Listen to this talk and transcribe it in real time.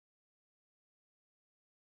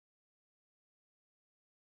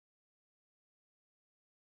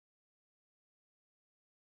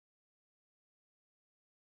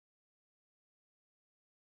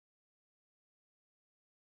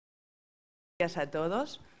Buenos días a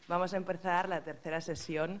todos. Vamos a empezar la tercera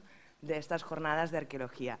sesión de estas jornadas de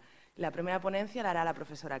arqueología. La primera ponencia la hará la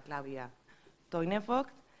profesora Claudia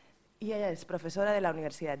Toinevogt y ella es profesora de la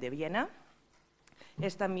Universidad de Viena.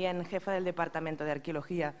 Es también jefa del Departamento de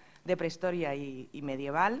Arqueología de Prehistoria y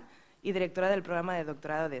Medieval y directora del programa de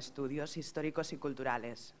doctorado de Estudios Históricos y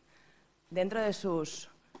Culturales. Dentro de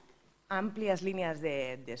sus amplias líneas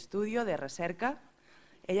de estudio, de recerca,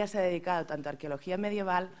 ella se ha dedicado tanto a arqueología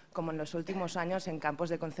medieval como en los últimos años en campos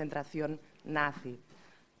de concentración nazi.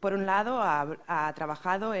 Por un lado, ha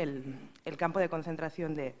trabajado el campo de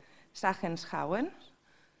concentración de Sachsenhausen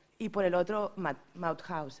y por el otro,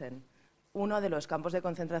 Mauthausen, uno de los campos de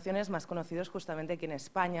concentraciones más conocidos justamente aquí en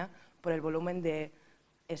España por el volumen de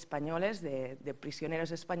españoles, de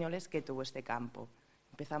prisioneros españoles que tuvo este campo.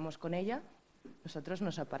 Empezamos con ella. Nosotros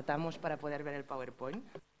nos apartamos para poder ver el PowerPoint.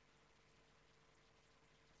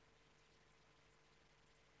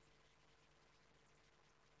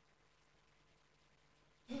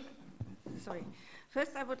 Sorry.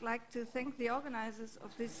 First, I would like to thank the organizers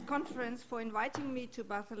of this conference for inviting me to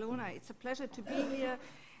Barcelona. It's a pleasure to be here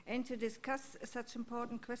and to discuss such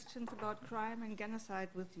important questions about crime and genocide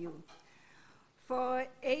with you. For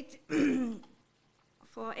 8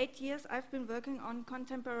 years, I've been working on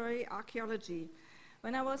contemporary archaeology.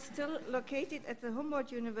 When I was still located at the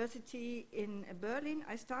Humboldt University in Berlin,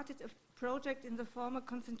 I started a project in the former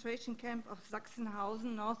concentration camp of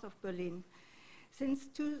Sachsenhausen, north of Berlin. Since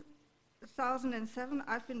 2007,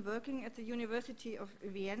 I've been working at the University of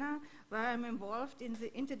Vienna, where I'm involved in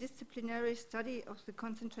the interdisciplinary study of the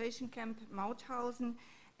concentration camp Mauthausen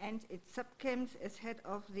and its subcamps as head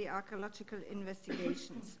of the archaeological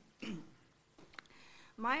investigations.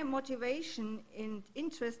 My motivation and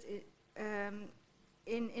interest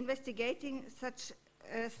in investigating such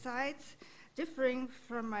sites differing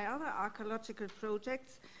from my other archaeological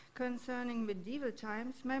projects concerning medieval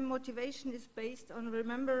times, my motivation is based on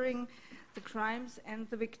remembering the crimes and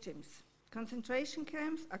the victims. Concentration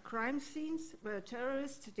camps are crime scenes where a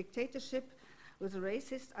terrorist dictatorship with a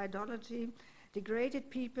racist ideology degraded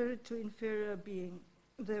people to inferior being.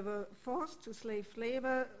 They were forced to slave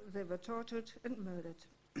labor, they were tortured and murdered.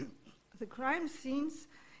 The crime scenes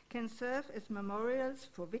can serve as memorials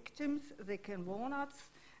for victims, they can warn us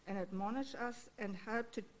and admonish us and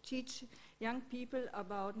help to teach young people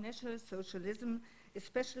about National Socialism,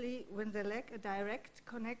 especially when they lack a direct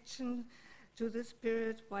connection to this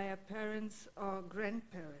period via parents or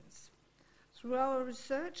grandparents. Through our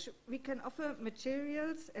research, we can offer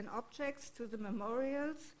materials and objects to the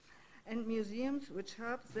memorials and museums which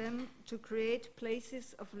help them to create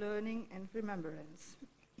places of learning and remembrance.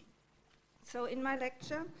 So in my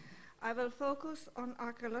lecture, I will focus on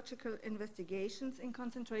archaeological investigations in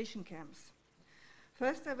concentration camps.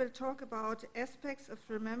 First, I will talk about aspects of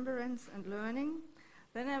remembrance and learning.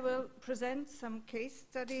 Then I will present some case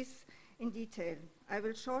studies in detail. I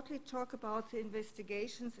will shortly talk about the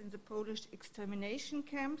investigations in the Polish extermination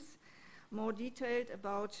camps, more detailed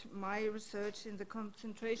about my research in the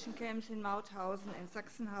concentration camps in Mauthausen and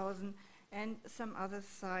Sachsenhausen and some other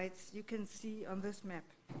sites you can see on this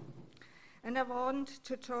map. And I want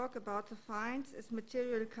to talk about the finds as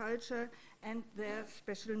material culture and their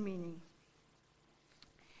special meaning.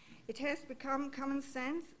 It has become common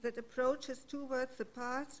sense that approaches towards the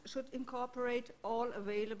past should incorporate all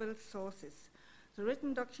available sources, the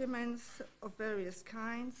written documents of various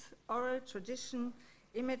kinds, oral tradition,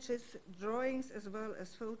 images, drawings, as well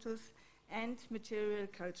as photos, and material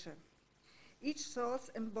culture. Each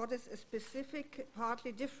source embodies a specific,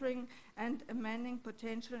 partly differing and amending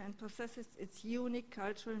potential and possesses its unique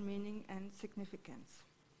cultural meaning and significance.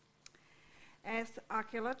 As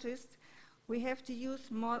archaeologists, we have to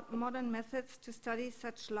use modern methods to study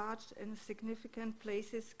such large and significant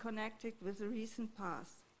places connected with the recent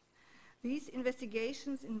past. These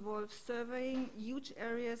investigations involve surveying huge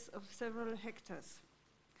areas of several hectares.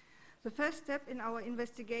 The first step in our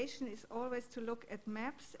investigation is always to look at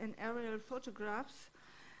maps and aerial photographs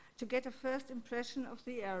to get a first impression of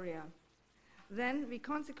the area. Then we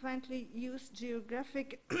consequently use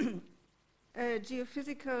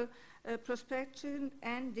geophysical prospection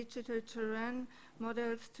and digital terrain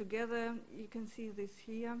models together. You can see this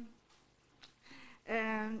here.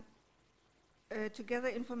 To gather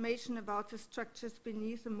information about the structures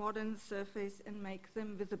beneath the modern surface and make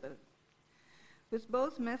them visible. With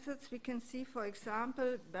both methods, we can see, for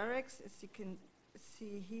example, barracks, as you can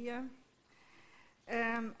see here,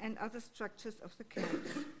 and other structures of the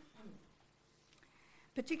camps.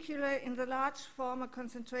 Particularly in the large former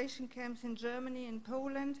concentration camps in Germany and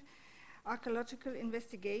Poland, archaeological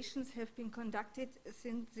investigations have been conducted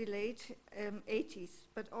since the late 80s,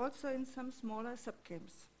 but also in some smaller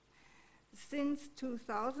subcamps. Since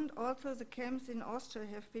 2000, also the camps in Austria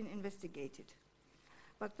have been investigated.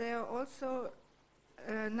 But there are also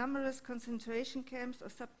numerous concentration camps or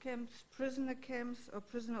subcamps, prisoner camps or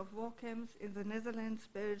prisoner of war camps in the Netherlands,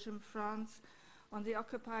 Belgium, France, on the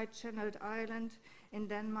occupied Channel Island, in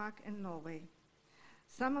Denmark and Norway.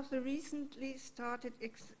 Some of the recently started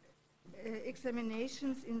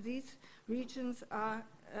examinations in these regions are,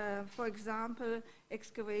 for example,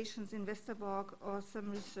 excavations in Westerbork or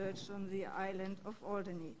some research on the island of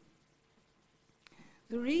Alderney.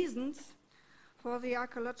 The reasons for the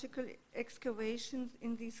archaeological excavations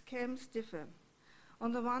in these camps differ.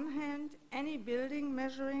 On the one hand, any building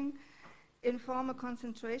measuring in former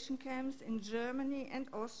concentration camps in Germany and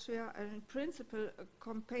Austria are in principle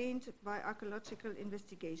accompanied by archaeological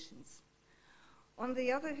investigations. On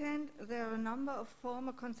the other hand, there are a number of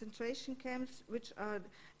former concentration camps which are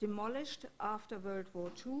demolished after World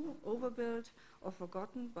War II, overbuilt or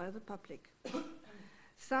forgotten by the public.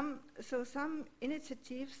 Some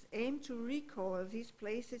initiatives aim to recall these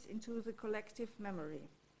places into the collective memory.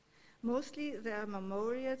 Mostly there are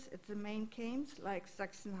memorials at the main camps like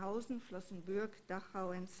Sachsenhausen, Flossenbürg,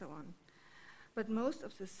 Dachau and so on. But most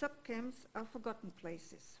of the subcamps are forgotten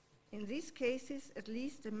places. In these cases, at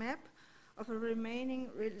least a map of a remaining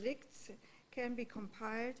relicts can be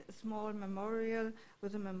compiled, a small memorial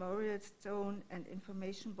with a memorial stone and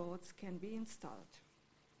information boards can be installed.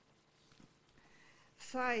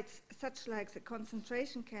 Sites such like the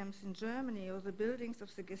concentration camps in Germany or the buildings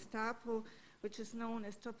of the Gestapo, which is known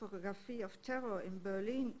as Topography of Terror in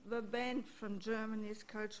Berlin, were banned from Germany's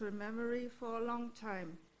cultural memory for a long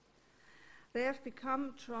time. They have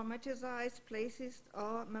become traumatized places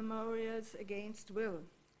or memorials against will.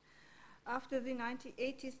 After the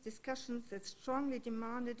 1980s discussions that strongly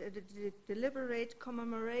demanded a deliberate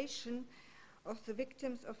commemoration of the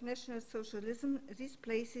victims of National Socialism, these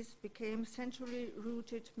places became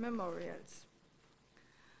century-rooted memorials.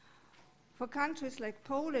 For countries like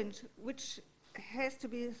Poland, which has to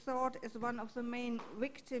be thought as one of the main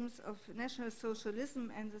victims of National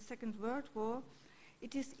Socialism and the Second World War,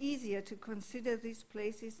 it is easier to consider these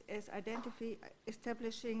places as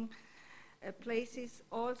establishing places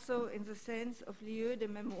also in the sense of lieu de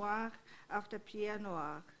mémoire after Pierre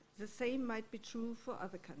Noir. The same might be true for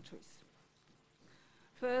other countries.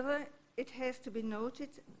 Further, it has to be noted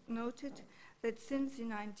that since the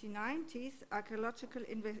 1990s, archaeological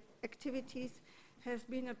activities has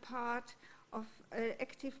been an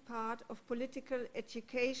active part of political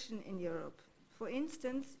education in Europe. For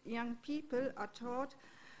instance, young people are taught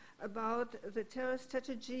about the terror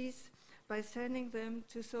strategies by sending them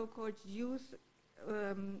to so-called youth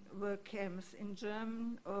work camps in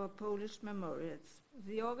German or Polish memorials.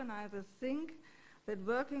 The organizers think that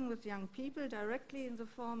working with young people directly in the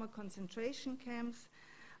former concentration camps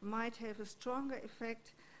might have a stronger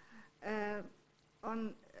effect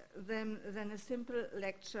on them than a simple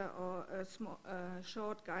lecture or a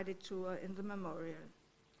short guided tour in the memorial.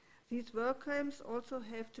 These work camps also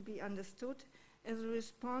have to be understood as a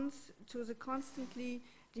response to the constantly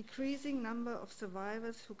decreasing number of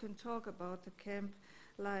survivors who can talk about the camp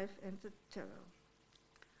life and the terror.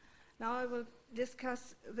 Now I will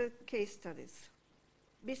discuss the case studies.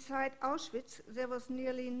 Beside Auschwitz, there was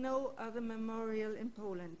nearly no other memorial in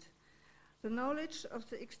Poland. The knowledge of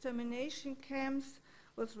the extermination camps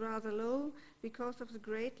was rather low because of the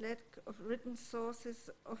great lack of written sources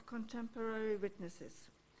of contemporary witnesses.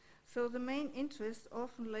 So the main interest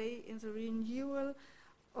often lay in the renewal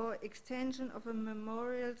or extension of a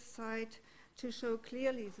memorial site to show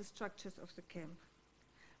clearly the structures of the camp.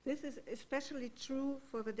 This is especially true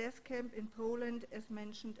for the death camp in Poland, as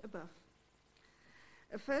mentioned above.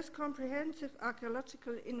 A first comprehensive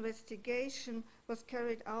archaeological investigation was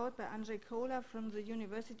carried out by Andrzej Kola from the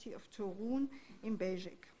University of Toruń in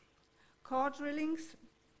Belgium. Core drillings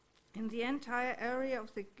in the entire area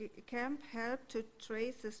of the camp helped to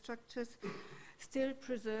trace the structures still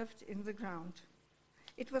preserved in the ground.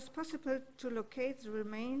 It was possible to locate the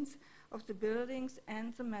remains of the buildings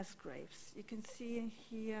and the mass graves. You can see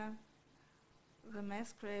here the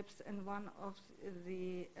mass graves and one of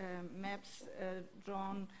the maps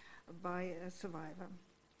drawn by a survivor.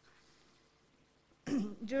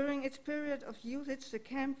 During its period of usage, the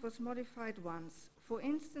camp was modified once. For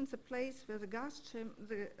instance, the place where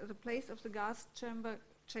the place of the gas chamber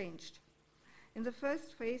changed. In the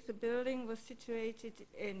first phase, the building was situated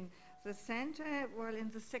in the center, while in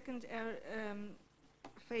the second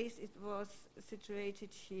phase, it was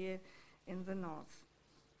situated here in the north.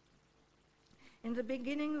 In the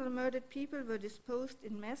beginning, the murdered people were disposed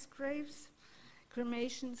in mass graves.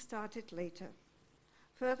 Cremation started later.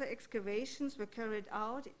 Further excavations were carried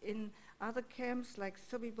out in other camps like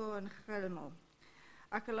Sobibor and Chelmo.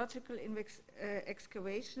 Archaeological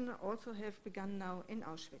excavation also have begun now in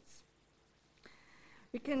Auschwitz.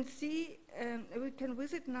 We can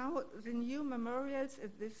visit now the new memorials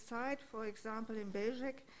at this site, for example in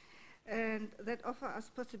Belzec, and that offer us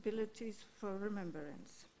possibilities for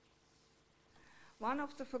remembrance. One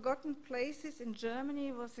of the forgotten places in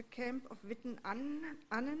Germany was the camp of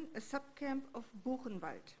Witten-Annen, a subcamp of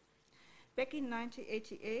Buchenwald. Back in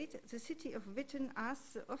 1988, the city of Witten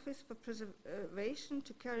asked the Office for Preservation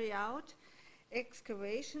to carry out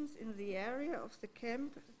excavations in the area of the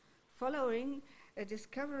camp following a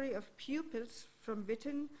discovery of pupils from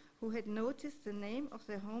Witten who had noticed the name of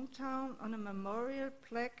their hometown on a memorial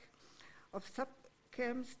plaque of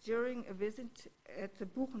subcamps during a visit at the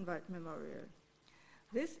Buchenwald Memorial.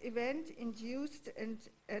 This event induced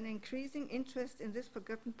an increasing interest in this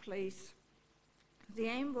forgotten place. The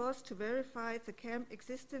aim was to verify the camp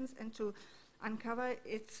existence and to uncover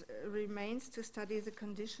its remains to study the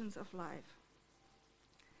conditions of life.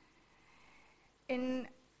 In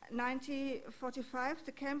 1945,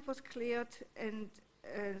 the camp was cleared, and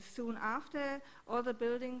soon after, all the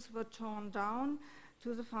buildings were torn down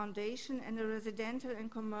to the foundation and a residential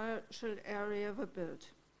and commercial area were built.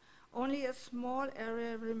 Only a small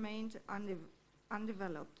area remained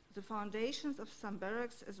undeveloped. The foundations of some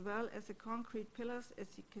barracks, as well as the concrete pillars,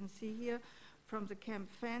 as you can see here from the camp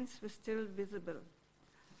fence, were still visible.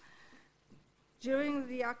 During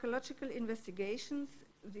the archaeological investigations,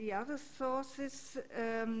 the other sources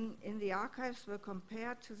in the archives were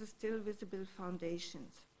compared to the still visible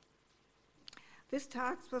foundations. This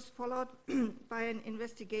task was followed by an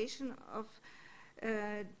investigation of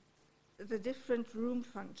the different room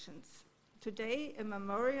functions. Today, a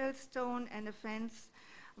memorial stone and a fence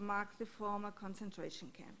mark the former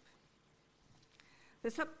concentration camp.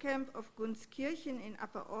 The subcamp of Gunskirchen in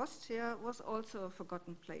Upper Austria was also a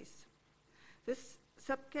forgotten place. This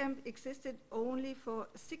subcamp existed only for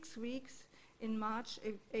 6 weeks in March,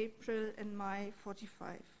 April, and May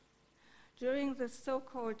 45. During the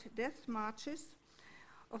so-called death marches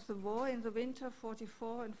of the war in the winter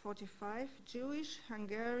 44 and 45, Jewish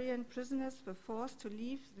Hungarian prisoners were forced to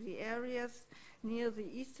leave the areas near the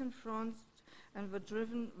Eastern Front and were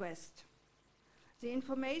driven west. The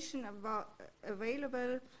information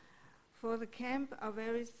available for the camp are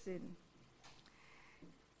very thin.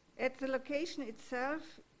 At the location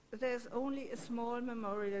itself, there's only a small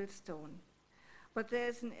memorial stone, but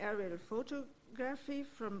there's an aerial photography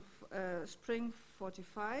from spring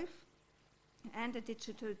 45 and a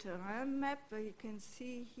digital terrain map where you can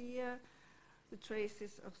see here the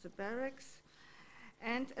traces of the barracks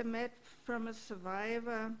and a map from a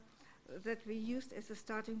survivor that we used as a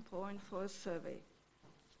starting point for a survey.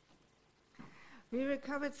 We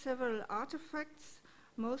recovered several artifacts,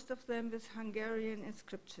 most of them with Hungarian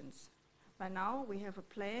inscriptions. By now we have a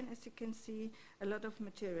plan, as you can see, a lot of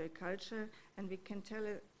material culture, and we can tell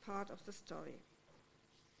a part of the story.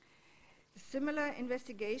 Similar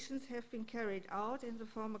investigations have been carried out in the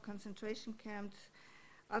former concentration camps,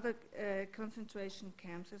 other concentration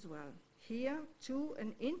camps as well. Here, too,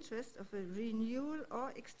 an interest of a renewal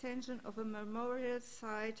or extension of a memorial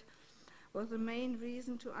site was the main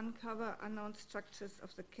reason to uncover unknown structures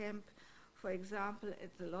of the camp, for example,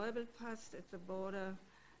 at the Leubelpass, at the border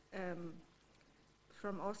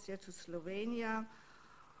from Austria to Slovenia.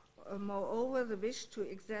 Moreover, the wish to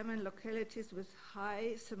examine localities with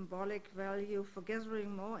high symbolic value for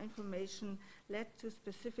gathering more information led to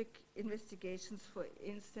specific investigations, for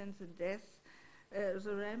instance,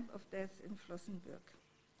 the ramp of death in Flossenbürg.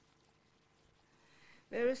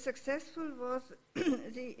 Very successful was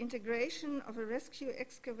the integration of a rescue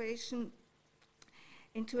excavation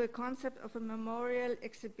into a concept of a memorial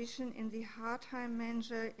exhibition in the Hartheim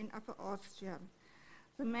Mansion in Upper Austria.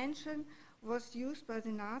 The mansion was used by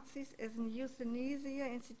the Nazis as an euthanasia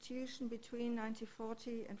institution between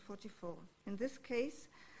 1940 and 1944. In this case,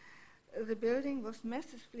 the building was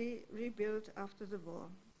massively rebuilt after the war.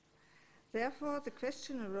 Therefore, the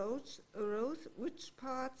question arose which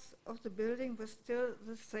parts of the building were still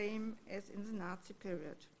the same as in the Nazi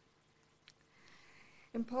period.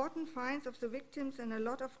 Important finds of the victims and a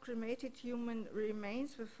lot of cremated human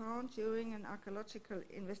remains were found during an archaeological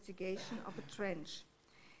investigation of a trench.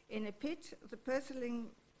 In a pit, the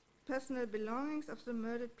personal belongings of the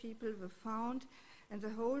murdered people were found, and the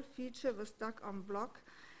whole feature was dug up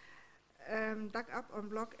on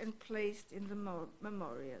block and placed in the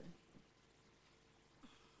memorial.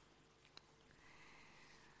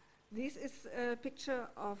 This is a picture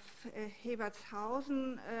of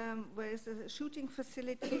Hebertshausen, where is a shooting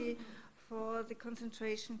facility for the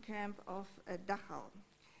concentration camp of Dachau.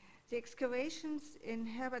 The excavations in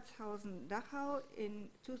Hebertshausen, Dachau in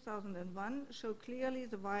 2001 show clearly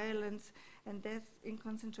the violence and death in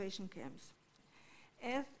concentration camps.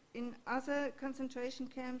 As in other concentration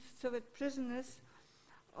camps, Soviet prisoners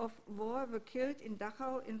of war were killed in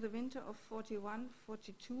Dachau in the winter of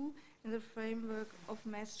 41-42 in the framework of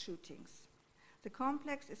mass shootings. The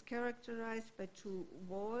complex is characterized by two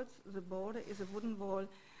walls. The border is a wooden wall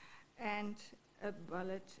and a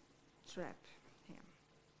bullet trap here.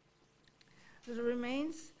 The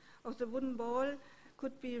remains of the wooden wall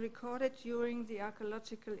could be recorded during the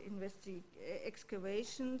archaeological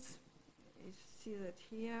excavations. You see that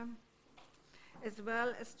here, as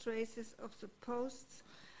well as traces of the posts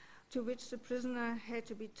to which the prisoner had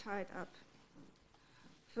to be tied up.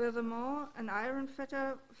 Furthermore, an iron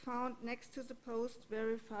fetter found next to the post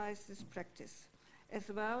verifies this practice, as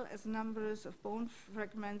well as numbers of bone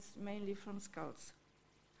fragments, mainly from skulls.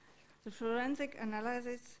 The forensic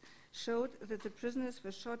analysis showed that the prisoners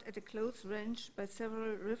were shot at a close range by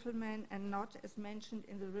several riflemen and not, as mentioned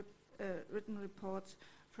in the written reports,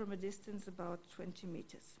 from a distance about 20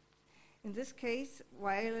 meters. In this case,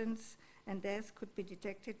 violence and death could be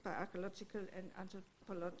detected by archaeological and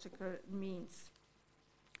anthropological means.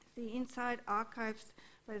 The inside archives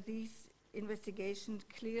by these investigations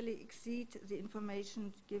clearly exceed the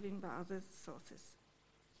information given by other sources.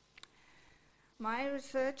 My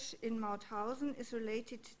research in Mauthausen is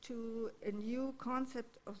related to a new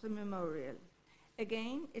concept of the memorial.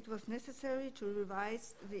 Again, it was necessary to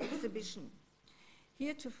revise the exhibition.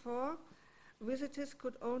 Heretofore, visitors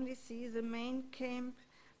could only see the main camp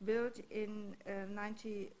built in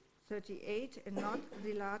 1938 and not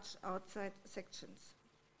the large outside sections.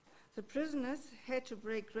 The prisoners had to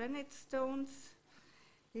break granite stones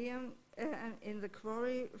here in the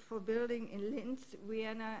quarry for building in Linz,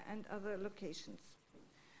 Vienna, and other locations.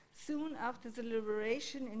 Soon after the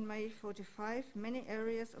liberation in May 1945, many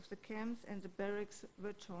areas of the camps and the barracks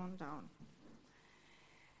were torn down.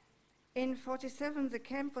 In 1947, the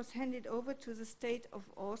camp was handed over to the state of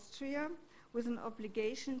Austria with an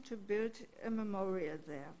obligation to build a memorial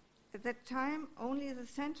there. At that time, only the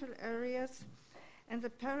central areas and the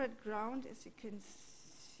parade ground, as you can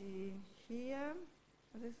see here,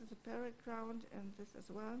 this is a parade ground and this as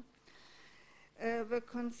well, were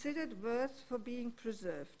considered worth for being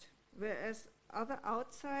preserved, whereas other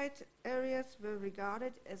outside areas were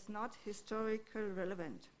regarded as not historically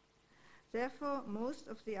relevant. Therefore, most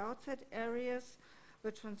of the outside areas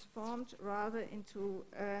were transformed rather into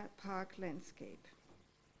a park landscape.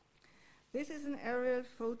 This is an aerial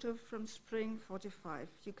photo from spring 1945.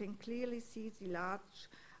 You can clearly see the large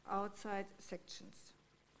outside sections.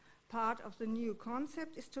 Part of the new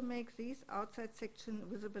concept is to make these outside sections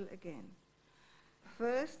visible again.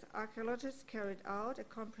 First, archaeologists carried out a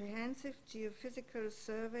comprehensive geophysical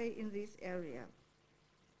survey in this area.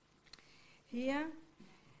 Here,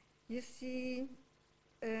 you see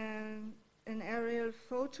an aerial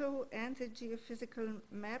photo and a geophysical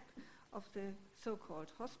map of the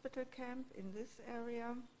so-called hospital camp in this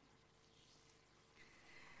area.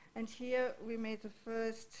 And here we made the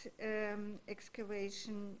first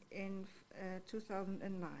excavation in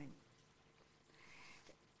 2009.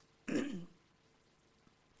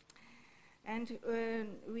 And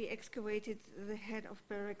we excavated the head of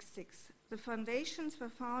Barrack 6. The foundations were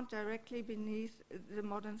found directly beneath the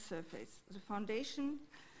modern surface. The foundation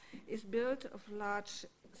is built of large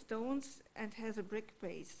stones and has a brick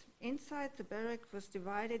base. Inside, the barrack was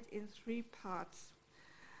divided in 3 parts.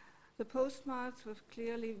 The postmarks were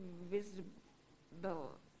clearly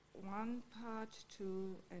visible. 1 part,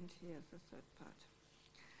 2, and here's the 3rd part.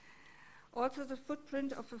 Also, the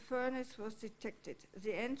footprint of a furnace was detected.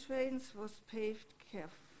 The entrance was paved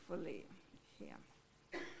carefully here.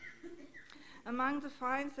 Among the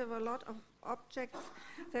finds, there were a lot of objects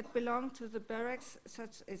that belonged to the barracks,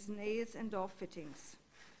 such as nails and door fittings.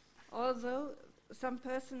 Although some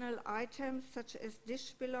personal items, such as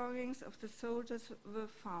dish belongings of the soldiers, were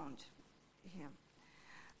found here.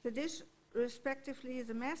 The dish, respectively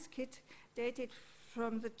the mess kit, dated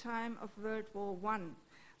from the time of World War I,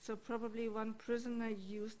 so probably one prisoner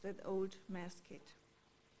used that old mess kit.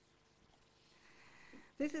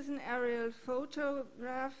 This is an aerial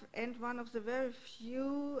photograph and one of the very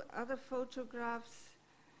few other photographs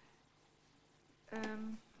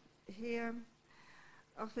here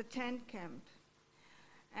of the tent camp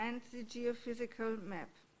and the geophysical map.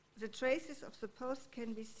 The traces of the post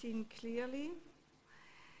can be seen clearly.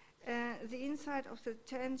 The inside of the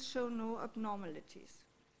tents show no abnormalities.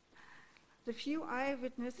 The few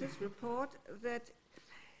eyewitnesses report that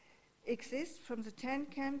exist from the tent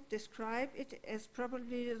camp describe it as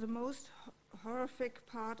probably the most horrific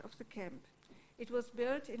part of the camp. It was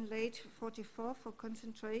built in late 44 for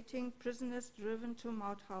concentrating prisoners driven to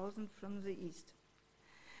Mauthausen from the east.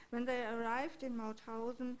 When they arrived in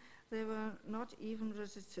Mauthausen, they were not even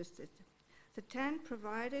registered. The tent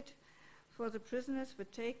provided for the prisoners were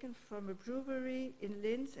taken from a brewery in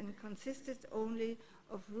Linz and consisted only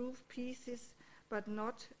of roof pieces, but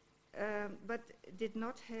did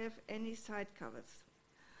not have any side covers.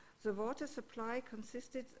 The water supply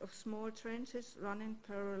consisted of small trenches running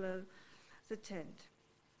parallel the tent.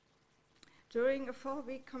 During a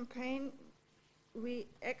 4-week campaign, we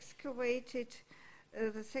excavated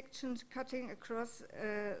the sections cutting across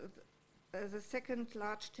the second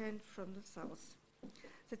large tent from the south.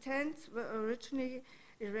 The tents were originally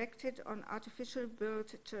erected on artificial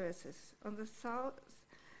built terraces. On the south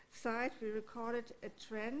side, we recorded a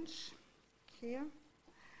trench here,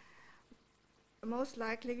 most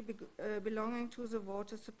likely belonging to the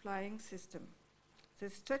water supplying system. The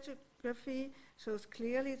stratigraphy shows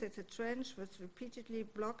clearly that the trench was repeatedly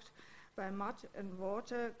blocked by mud and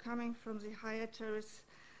water coming from the higher terrace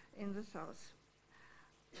in the south.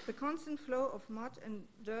 The constant flow of mud and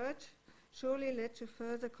dirt surely led to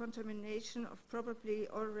further contamination of probably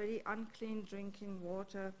already unclean drinking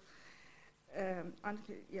water.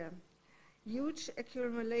 Huge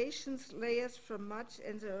accumulations, layers from mud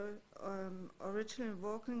and the original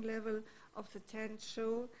walking level of the tent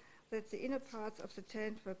show that the inner parts of the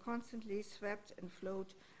tent were constantly swept and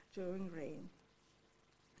flowed during rain.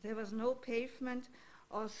 There was no pavement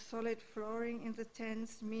or solid flooring in the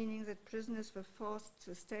tents, meaning that prisoners were forced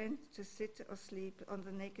to stand, to sit or sleep on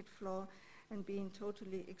the naked floor and being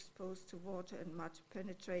totally exposed to water and mud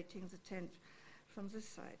penetrating the tent from the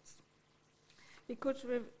sides. We could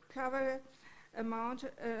recover amount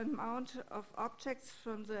of objects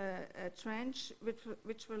from the trench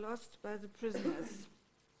which were lost by the prisoners.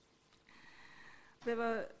 There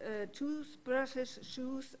were toothbrushes,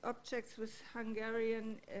 shoes, objects with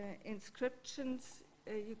Hungarian inscriptions.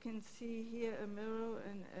 You can see here a mirror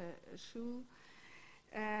and a shoe,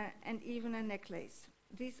 and even a necklace.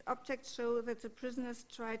 These objects show that the prisoners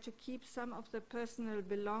tried to keep some of their personal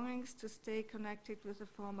belongings to stay connected with their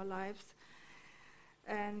former lives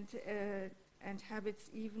and habits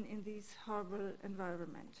even in this horrible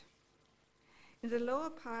environment. In the lower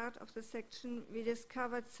part of the section, we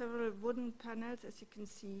discovered several wooden panels, as you can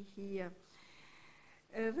see here.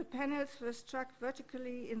 The panels were struck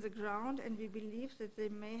vertically in the ground, and we believe that they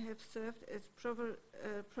may have served as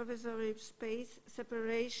provisory space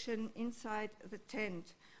separation inside the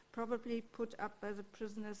tent, probably put up by the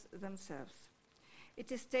prisoners themselves.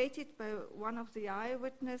 It is stated by one of the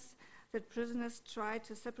eyewitnesses that prisoners tried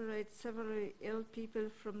to separate several ill people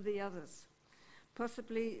from the others.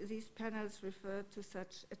 Possibly these panels refer to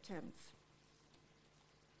such attempts.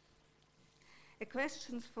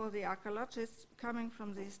 Questions for the archaeologists coming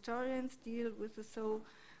from the historians deal with the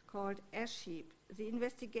so-called ash heap. The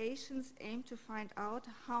investigations aim to find out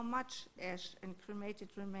how much ash and cremated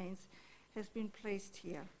remains has been placed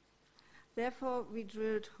here. Therefore, we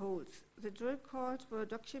drilled holes. The drill cores were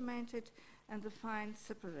documented and the finds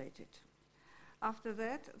separated. After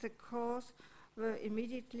that, the cores were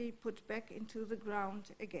immediately put back into the ground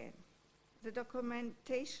again. The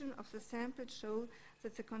documentation of the sample showed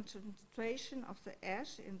that the concentration of the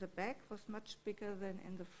ash in the back was much bigger than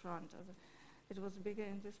in the front. It was bigger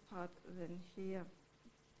in this part than here.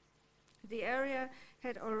 The area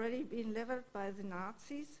had already been leveled by the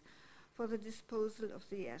Nazis for the disposal of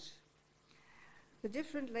the ash. The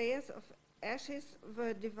different layers of ashes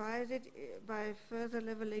were divided by further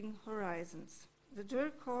leveling horizons. The drill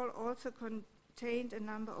core also contained a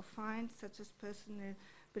number of finds, such as personal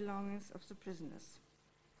belongings of the prisoners.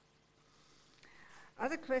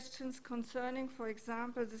 Other questions concerning, for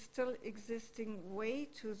example, the still existing way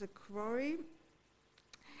to the quarry.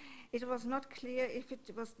 It was not clear if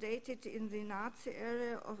it was dated in the Nazi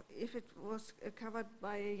era or if it was covered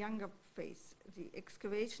by a younger phase. The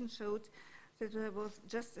excavation showed that there was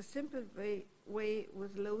just a simple way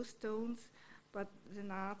with low stones, but the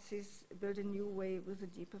Nazis built a new way with a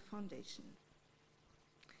deeper foundation.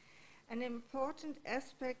 An important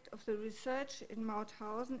aspect of the research in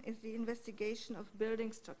Mauthausen is the investigation of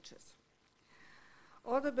building structures.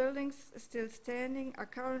 All the buildings still standing are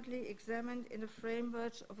currently examined in the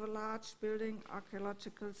framework of a large building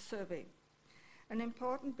archaeological survey. An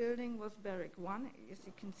important building was Barrack 1, as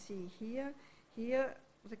you can see here. Here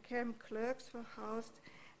the camp clerks were housed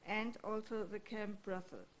and also the camp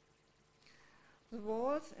brothel. The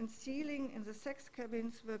walls and ceiling in the sex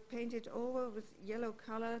cabins were painted over with yellow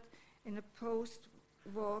colored in a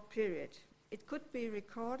post-war period. It could be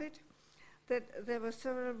recorded that there were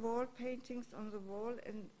several wall paintings on the wall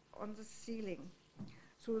and on the ceiling.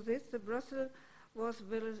 Through this, the brothel was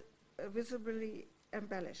visibly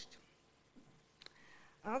embellished.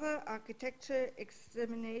 Other architecture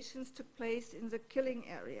examinations took place in the killing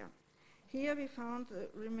area. Here we found the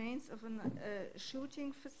remains of a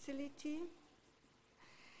shooting facility,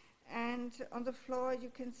 and on the floor you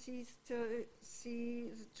can still see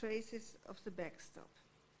the traces of the backstop.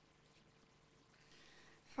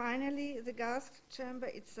 Finally, the gas chamber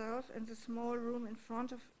itself and the small room in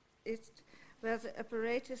front of it, where the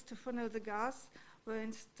apparatus to funnel the gas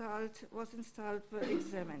was installed, were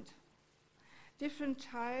examined. Different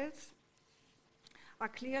tiles are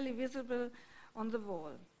clearly visible on the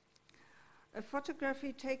wall. A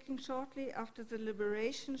photography taken shortly after the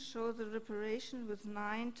liberation shows the reparation with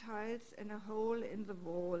 9 tiles and a hole in the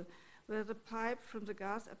wall where the pipe from the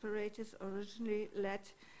gas apparatus originally led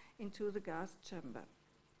into the gas chamber.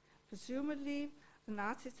 Presumably, the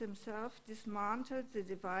Nazis themselves dismantled the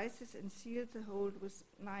devices and sealed the hole with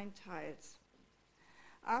 9 tiles.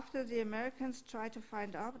 After the Americans tried to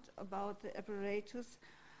find out about the apparatus'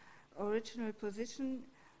 original position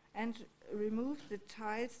and removed the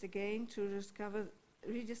tiles again to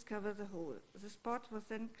rediscover the hole. The spot was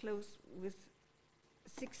then closed with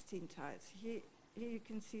 16 tiles. Here you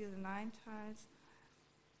can see the 9 tiles,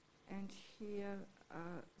 and here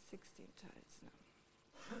are 16 tiles now.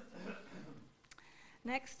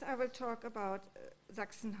 Next, I will talk about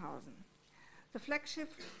Sachsenhausen. The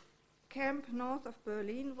flagship camp north of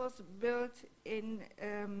Berlin was built in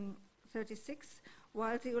 1936,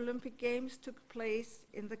 while the Olympic Games took place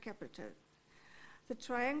in the capital. The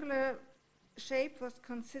triangular shape was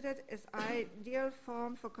considered as ideal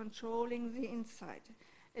form for controlling the inside,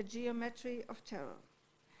 a geometry of terror.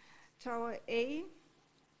 Tower A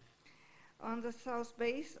on the south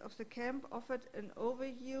base of the camp offered an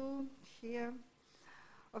overview here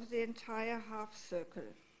of the entire half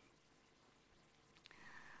circle.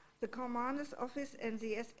 The commander's office and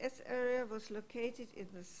the SS area was located in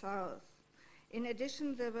the south. In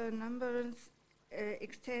addition, there were numerous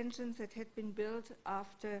extensions that had been built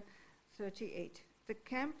after 1938. The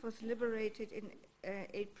camp was liberated in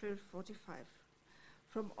April 1945.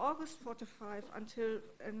 From August 1945 until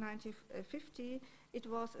 1950, it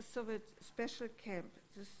was a Soviet special camp.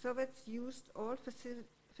 The Soviets used all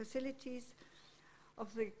facilities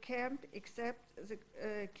of the camp except the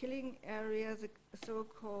killing area, the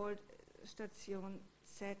so-called Station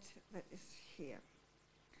Z, that is here.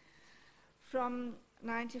 From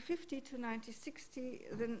 1950 to 1960,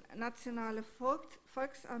 the Nationale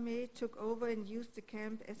Volksarmee took over and used the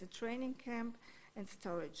camp as a training camp and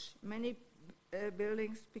storage. Many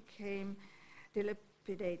buildings became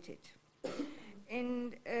dilapidated.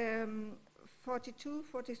 In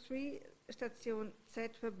 1942-43, Station Z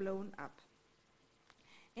were blown up.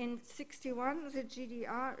 In 1961, the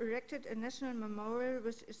GDR erected a national memorial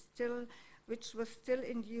which was still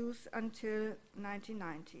in use until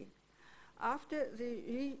 1990. After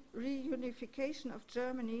the reunification of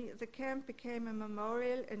Germany, the camp became a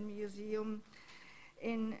memorial and museum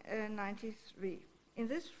in 1993. In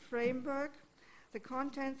this framework, the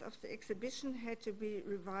contents of the exhibition had to be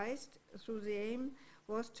revised through the aim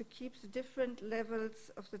was to keep the different levels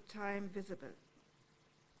of the time visible.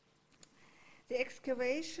 The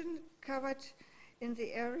excavation covered in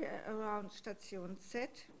the area around Station Z.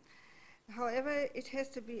 However, it has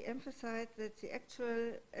to be emphasized that the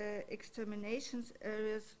actual exterminations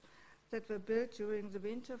areas that were built during the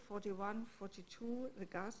winter 41-42, the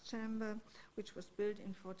gas chamber, which was built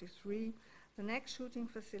in 43, the next shooting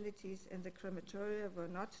facilities and the crematoria were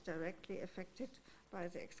not directly affected by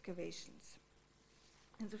the excavations.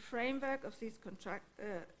 In the framework of these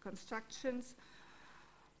constructions,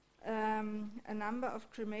 a number of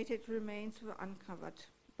cremated remains were uncovered,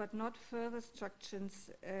 but not further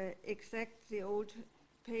structures except the old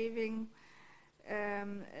paving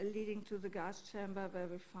leading to the gas chamber where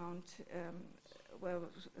we found where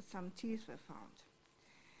some teeth were found.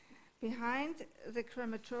 Behind the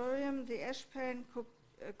crematorium, the ash pan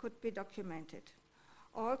could be documented.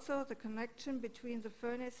 Also, the connection between the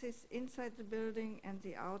furnaces inside the building and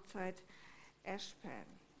the outside ash pan.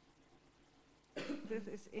 This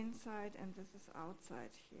is inside and this is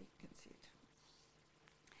outside. Here you can see it.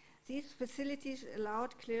 These facilities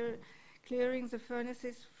allowed clearing the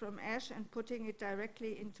furnaces from ash and putting it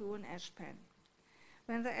directly into an ash pan.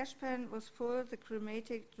 When the ash pan was full, the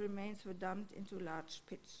cremated remains were dumped into large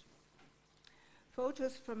pits.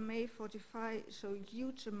 Photos from May 45 show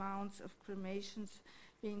huge amounts of cremations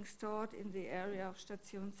being stored in the area of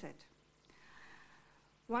Station Z.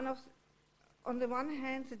 On the one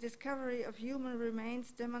hand, the discovery of human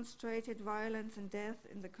remains demonstrated violence and death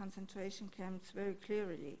in the concentration camps very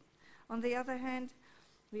clearly. On the other hand,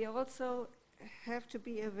 we also have to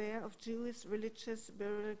be aware of Jewish religious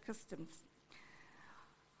burial customs.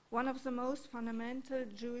 One of the most fundamental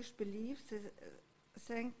Jewish beliefs, the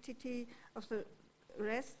sanctity of the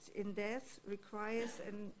rest in death, requires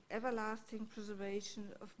an everlasting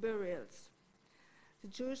preservation of burials. The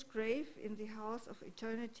Jewish grave in the house of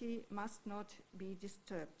eternity must not be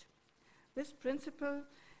disturbed. This principle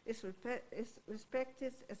is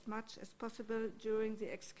respected as much as possible during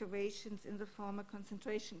the excavations in the former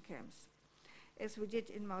concentration camps, as we did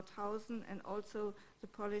in Mauthausen and also the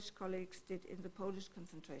Polish colleagues did in the Polish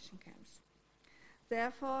concentration camps.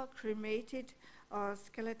 Therefore, cremated or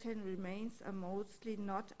skeleton remains are mostly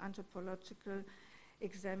not anthropologically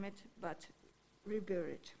examined but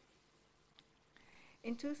reburied.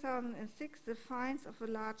 In 2006, the finds of a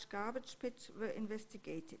large garbage pit were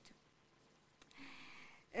investigated.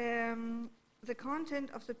 The content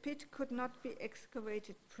of the pit could not be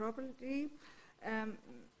excavated properly.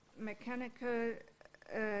 Mechanical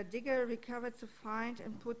digger recovered the find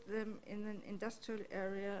and put them in an industrial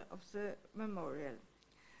area of the memorial.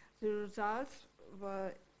 The results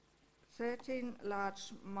were 13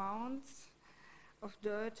 large mounds of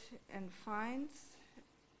dirt and finds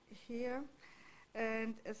here,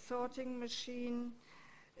 and a sorting machine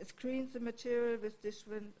screens the material with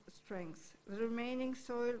different strengths. The remaining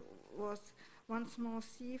soil was once more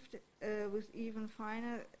sieved with even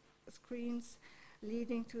finer screens,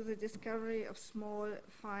 leading to the discovery of small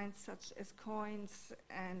finds such as coins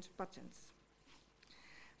and buttons.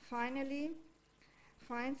 Finally,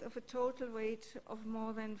 finds of a total weight of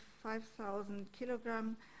more than 5,000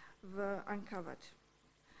 kilograms were uncovered.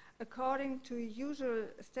 According to usual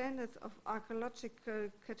standards of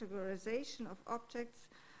archaeological categorization of objects,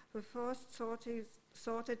 were first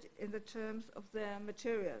sorted in the terms of their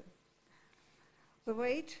material. The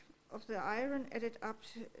weight of the iron added up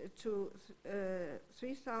to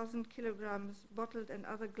 3,000 kilograms, bottled and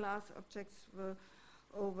other glass objects were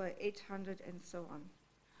over 800 and so on.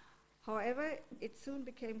 However, it soon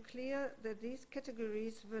became clear that these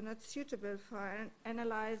categories were not suitable for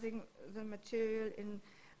analyzing the material in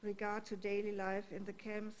regard to daily life in the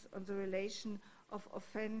camps on the relation of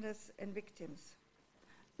offenders and victims.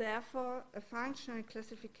 Therefore, a functional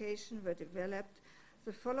classification were developed.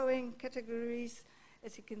 The following categories,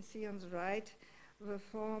 as you can see on the right, were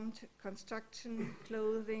formed: construction,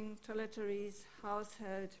 clothing, toiletries,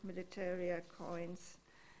 household, military, coins,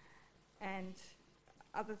 and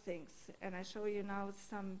other things. And I show you now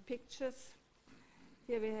some pictures.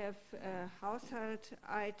 Here we have household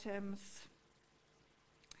items,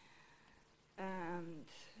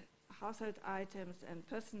 and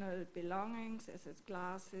personal belongings, as is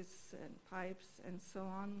glasses and pipes and so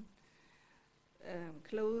on,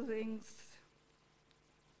 clothings.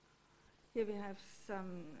 Here we have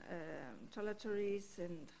some toiletries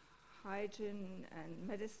and hygiene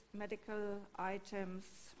and medical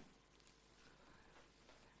items,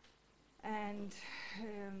 and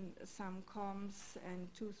some combs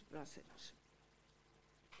and toothbrushes.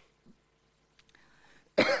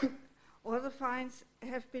 All the finds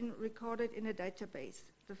have been recorded in a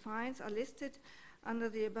database. The finds are listed under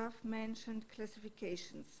the above-mentioned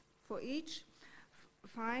classifications. For each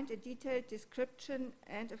find, a detailed description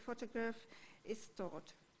and a photograph is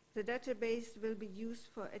stored. The database will be used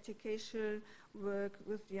for educational work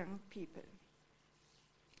with young people.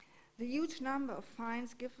 The huge number of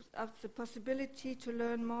finds gives us the possibility to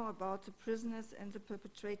learn more about the prisoners and the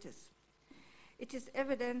perpetrators. It is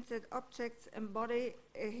evident that objects embody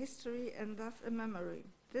a history and thus a memory.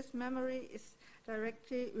 This memory is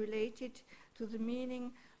directly related to the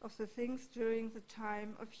meaning of the things during the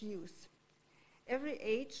time of use. Every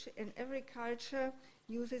age and every culture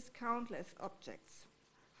uses countless objects.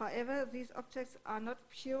 However, these objects are not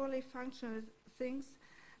purely functional things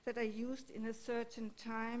that are used in a certain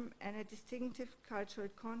time and a distinctive cultural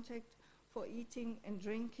context for eating and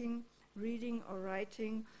drinking, reading or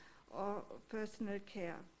writing, or personal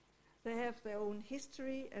care. They have their own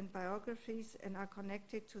history and biographies and are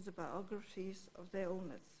connected to the biographies of their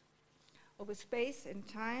owners. Over space and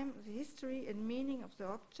time, the history and meaning of the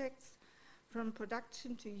objects, from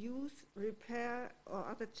production to use, repair, or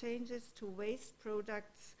other changes to waste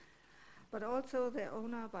products, but also their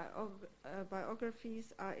owner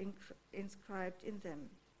biographies are inscribed in them.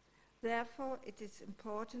 Therefore, it is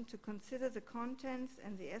important to consider the contents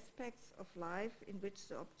and the aspects of life in which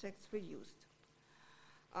the objects were used.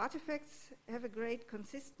 Artifacts have a great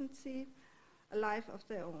consistency, a life of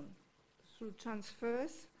their own. Through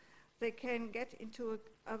transfers, they can get into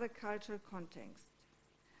other cultural contexts.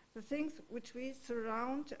 The things which we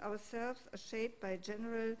surround ourselves are shaped by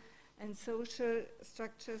general and social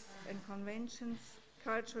structures and conventions,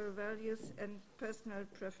 cultural values, and personal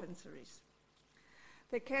preferences.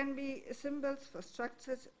 They can be symbols for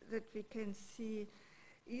structures that we can see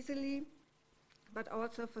easily, but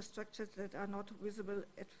also for structures that are not visible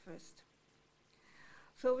at first.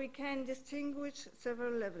 So we can distinguish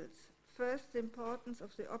several levels. First, the importance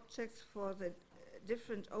of the objects for the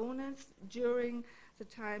different owners during the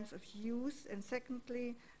times of use, and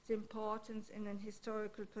secondly, the importance in an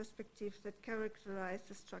historical perspective that characterize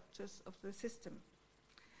the structures of the system.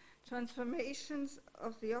 Transformations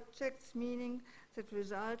of the object's meaning that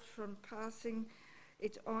result from passing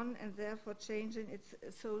it on and therefore changing its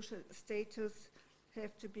social status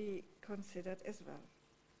have to be considered as well.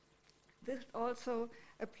 This also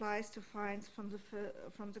applies to finds from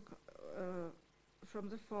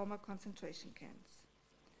the former concentration camps.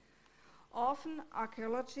 Often,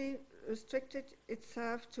 archaeology restricted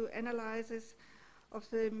itself to analysis of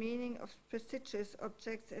the meaning of prestigious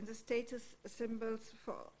objects and the status symbols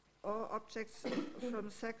for all objects from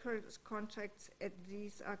sacred contracts, and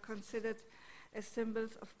these are considered as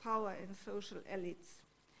symbols of power in social elites.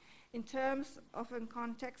 In terms of a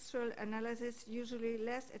contextual analysis, usually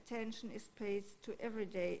less attention is paid to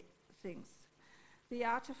everyday things. The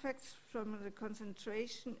artifacts from the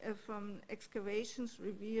concentration, from excavations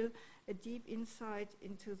reveal a deep insight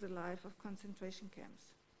into the life of concentration camps.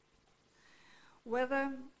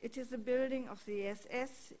 Whether it is the building of the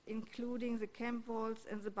SS, including the camp walls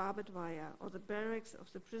and the barbed wire, or the barracks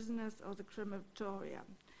of the prisoners or the crematoria,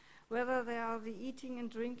 whether they are the eating and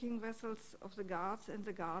drinking vessels of the guards and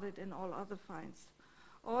the guarded and all other finds.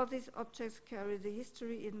 All these objects carry the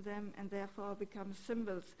history in them and therefore become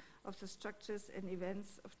symbols of the structures and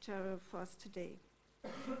events of terror for us today.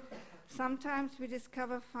 Sometimes we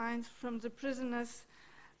discover finds from the prisoners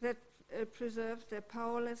that preserve their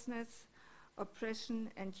powerlessness,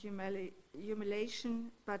 oppression and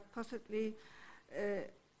humiliation, but possibly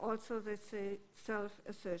also they say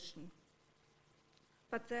self-assertion.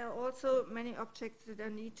 But there are also many objects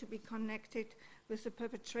that need to be connected with the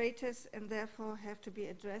perpetrators and therefore have to be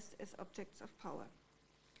addressed as objects of power.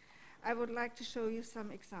 I would like to show you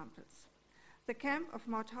some examples. The camp of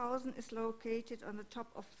Mauthausen is located on the top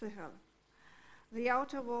of the hill. The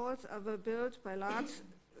outer walls were built by large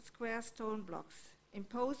square stone blocks.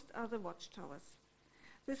 Imposed are the watchtowers.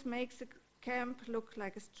 This makes the camp look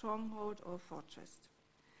like a stronghold or fortress.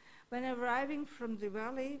 When arriving from the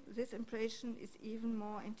valley, this impression is even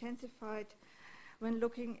more intensified when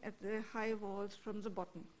looking at the high walls from the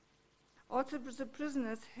bottom. Also, the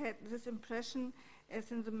prisoners had this impression,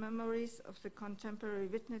 as in the memories of the contemporary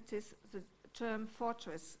witnesses, the term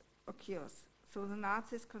fortress occurs. So the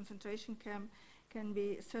Nazis' concentration camp can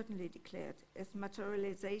be certainly declared as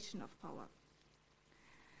materialization of power.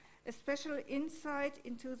 A special insight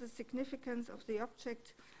into the significance of the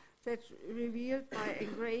object that revealed by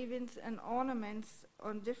engravings and ornaments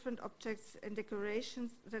on different objects and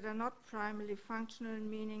decorations that are not primarily functional in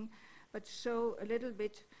meaning, but show a little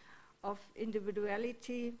bit of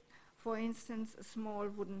individuality. For instance, a small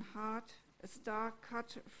wooden heart, a star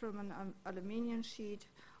cut from an aluminium sheet,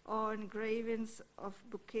 or engravings of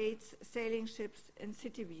bouquets, sailing ships, and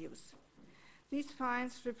city views. These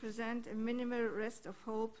finds represent a minimal rest of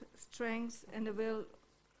hope, strength, and a will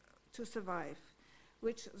to survive,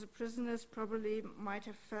 which the prisoners probably might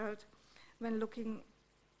have felt when looking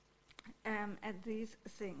at these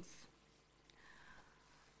things.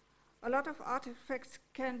 A lot of artifacts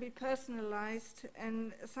can be personalized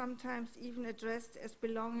and sometimes even addressed as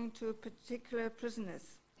belonging to particular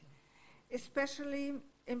prisoners. Especially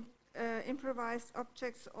improvised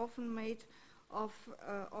objects often made of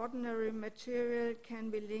ordinary material can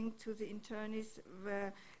be linked to the internees,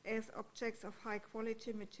 whereas objects of high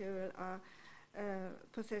quality material are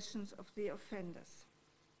possessions of the offenders.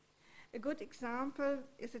 A good example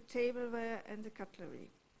is the tableware and the cutlery.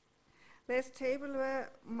 There's tableware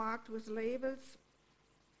marked with labels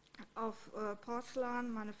of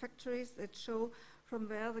porcelain manufacturers that show from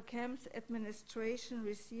where the camp's administration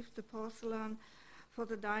received the porcelain for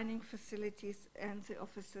the dining facilities and the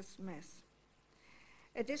officers' mess.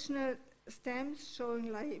 Additional stamps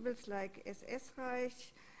showing labels like SS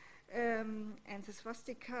Reich and the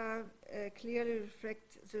swastika clearly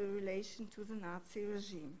reflect the relation to the Nazi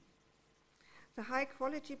regime. The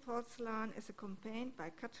high-quality porcelain is accompanied by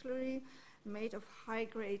cutlery made of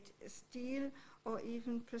high-grade steel or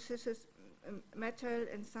even metal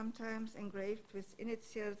and sometimes engraved with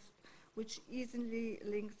initials which easily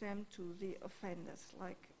link them to the offenders,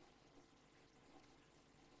 like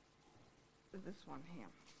this one here.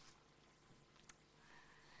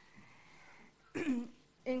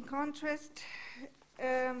 In contrast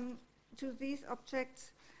to these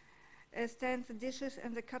objects stand the dishes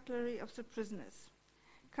and the cutlery of the prisoners.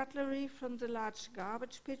 Cutlery from the large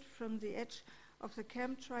garbage pit from the edge of the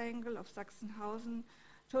camp triangle of Sachsenhausen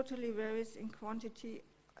totally varies in quantity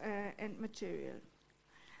and material.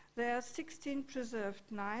 There are 16 preserved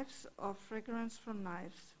knives or fragments from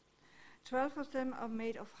knives. 12 of them are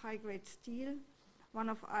made of high-grade steel, 1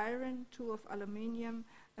 of iron, 2 of aluminium,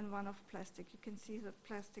 and 1 of plastic. You can see the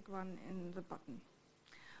plastic one in the bottom.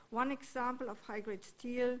 One example of high-grade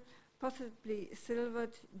steel, possibly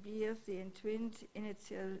silvered, bears the entwined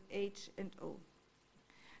initial H and O.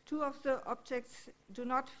 2 of the objects do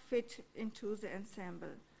not fit into the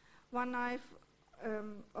ensemble. One knife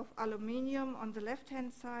of aluminium on the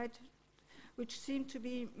left-hand side, which seemed to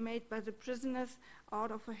be made by the prisoners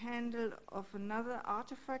out of a handle of another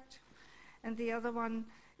artifact, and the other one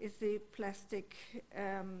is the plastic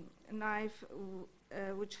knife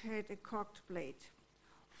which had a cocked blade.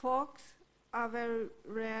 Forks are very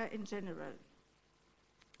rare in general.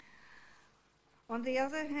 On the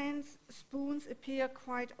other hand, spoons appear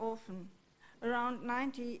quite often. Around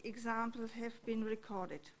 90 examples have been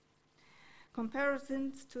recorded.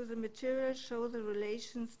 Comparisons to the material show the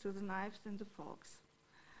relations to the knives and the forks.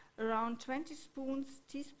 Around 20 spoons,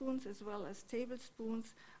 teaspoons as well as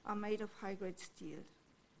tablespoons are made of high-grade steel.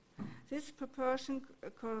 This proportion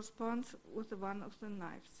corresponds with the one of the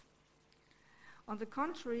knives. On the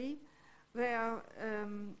contrary, there are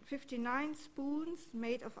 59 spoons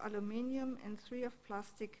made of aluminium and 3 of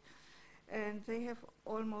plastic, and they have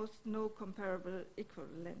almost no comparable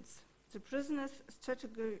equivalents. The prisoners'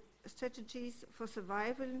 strategies for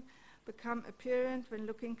survival become apparent when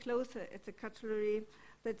looking closer at the cutlery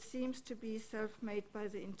that seems to be self-made by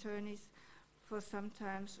the internees for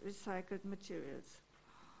sometimes recycled materials.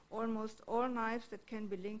 Almost all knives that can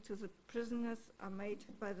be linked to the prisoners are made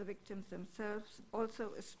by the victims themselves.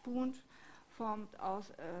 Also a spoon formed out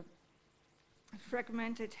a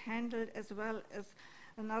fragmented handle as well as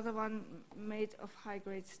another one made of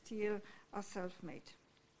high-grade steel are self-made.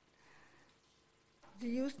 The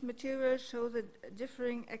used materials show the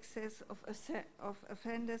differing access of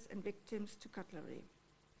offenders and victims to cutlery.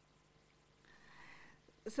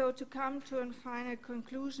 So to come to a final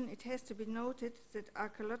conclusion, it has to be noted that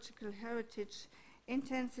archaeological heritage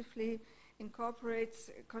intensively incorporates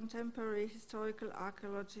contemporary historical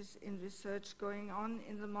archaeologies in research going on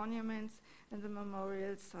in the monuments and the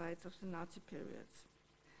memorial sites of the Nazi periods.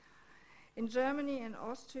 In Germany and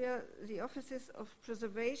Austria, the offices of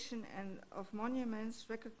preservation and of monuments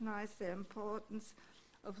recognize the importance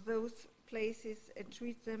of those places and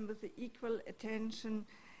treat them with the equal attention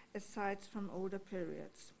as sites from older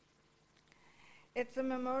periods. At the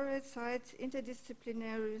memorial sites,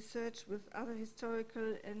 interdisciplinary research with other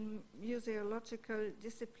historical and museological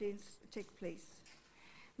disciplines take place.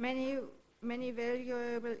 Many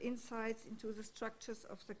valuable insights into the structures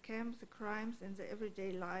of the camp, the crimes, and the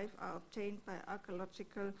everyday life are obtained by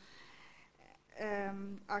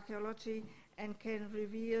archaeology and can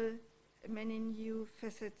reveal many new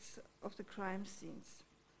facets of the crime scenes.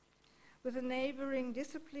 With the neighboring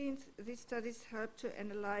disciplines, these studies help to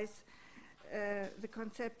analyze the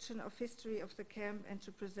conception of history of the camp and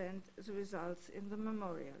to present the results in the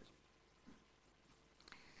memorial.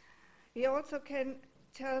 We also can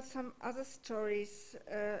tell some other stories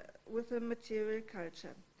with the material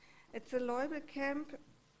culture. At the Leubel camp,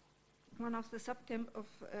 one of the subcamp of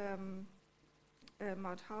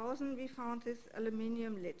Mauthausen, we found this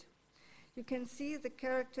aluminium lid. You can see the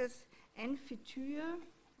characters Enfiture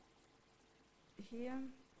here,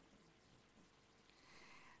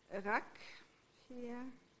 Rack here,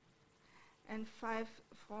 and 5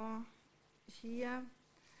 francs here.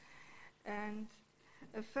 And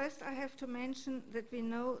first I have to mention that we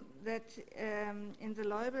know that in the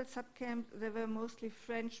Leubel subcamp there were mostly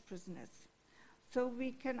French prisoners. So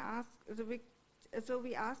we asked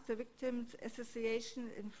the Victims Association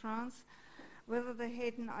in France whether they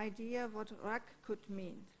had an idea what rack could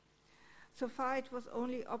mean. So far it was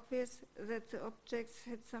only obvious that the objects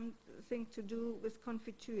had something to do with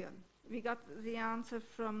confiture. We got the answer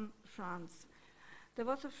from France. There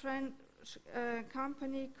was a French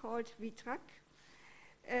company called Vitrac,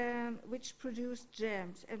 which produced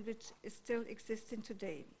jams and which is still existing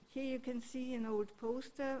today. Here you can see an old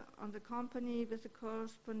poster on the company with the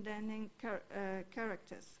corresponding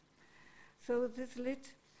characters. So this lid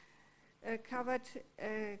covered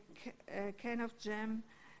a can of jam,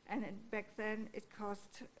 and back then it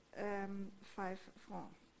cost 5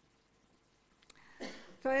 francs.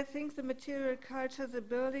 So I think the material culture, the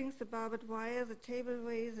buildings, the barbed wire, the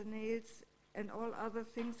tableway, the nails, and all other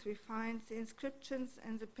things we find, the inscriptions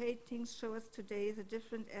and the paintings show us today the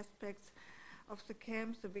different aspects of the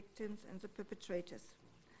camps, the victims, and the perpetrators.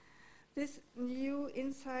 This new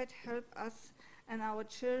insight helps us and our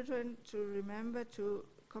children to remember, to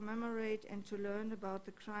commemorate, and to learn about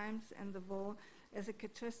the crimes and the war as a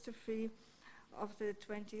catastrophe of the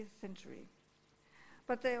 20th century.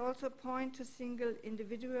 But they also point to single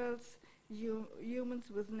individuals, humans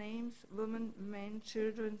with names, women, men,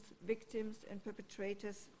 children, victims, and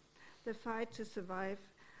perpetrators, the fight to survive,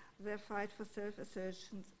 their fight for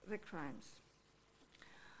self-assertion, their crimes.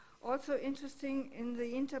 Also interesting in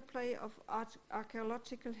the interplay of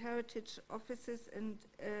archaeological heritage offices and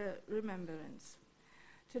remembrance.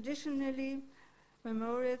 Traditionally,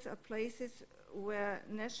 memorials are places where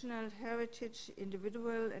national heritage,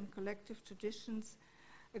 individual and collective traditions,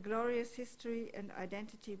 a glorious history and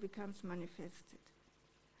identity becomes manifested.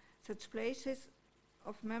 Such places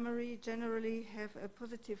of memory generally have a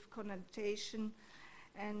positive connotation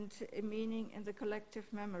and a meaning in the collective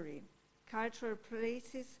memory. Cultural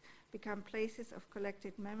places become places of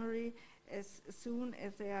collective memory as soon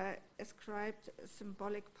as they are ascribed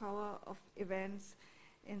symbolic power of events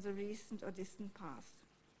in the recent or distant past.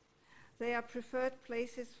 They are preferred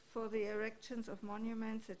places for the erections of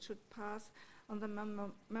monuments that should pass on the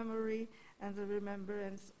memory and the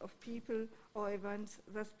remembrance of people or events,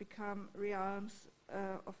 thus become realms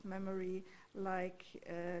of memory, like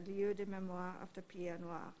lieu de mémoire after Pierre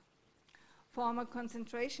Noir. Former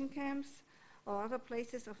concentration camps or other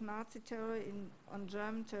places of Nazi terror on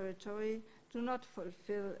German territory do not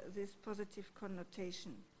fulfill this positive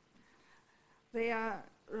connotation. They are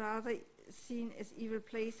rather seen as evil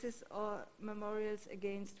places or memorials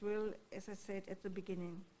against will, as I said at the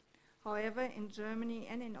beginning. However, in Germany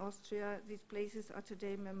and in Austria, these places are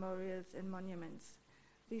today memorials and monuments.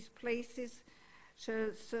 These places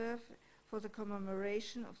shall serve for the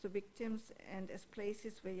commemoration of the victims and as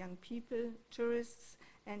places where young people, tourists,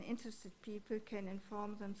 and interested people can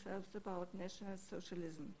inform themselves about National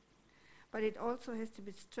Socialism. But it also has to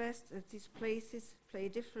be stressed that these places play a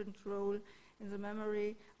different role in the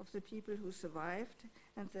memory of the people who survived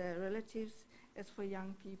and their relatives as for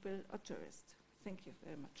young people or tourists. Thank you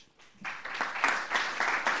very much.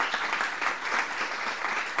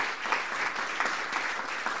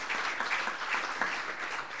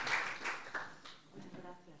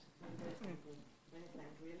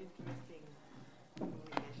 Really interesting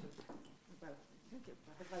communication. Well, no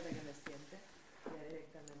hace falta que me siente ya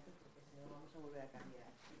directamente porque si no vamos a volver a cambiar.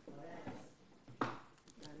 Ahora es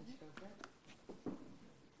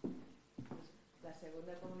la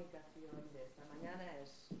segunda comunicación de esta mañana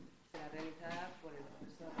será realizada por el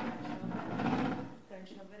profesor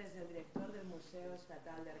Schoffer, es el director del Museo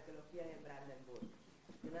Estatal de Arqueología de Brandenburg.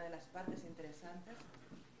 Y una de las partes interesantes,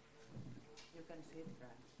 you can see it,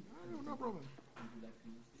 right? No problem. Yes.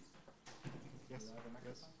 Yes.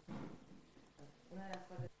 Una de las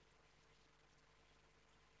partes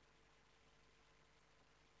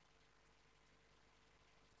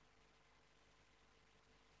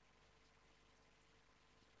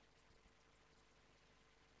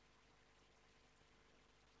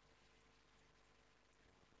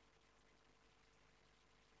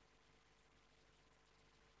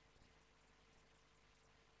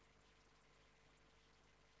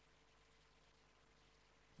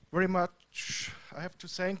very much. I have to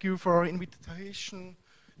thank you for invitation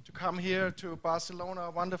to come here to Barcelona,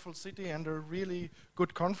 a wonderful city and a really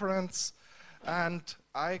good conference. And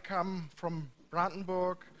I come from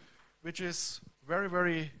Brandenburg, which is very,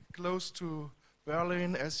 very close to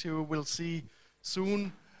Berlin, as you will see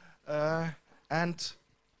soon. And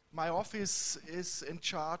my office is in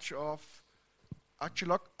charge of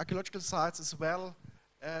archaeological sites as well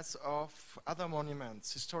as of other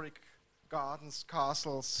monuments, historic gardens,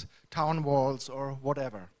 castles, town walls, or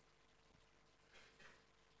whatever.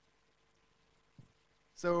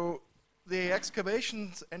 So the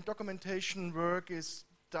excavations and documentation work is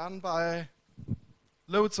done by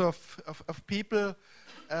loads of people,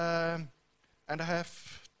 and I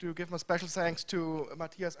have to give my special thanks to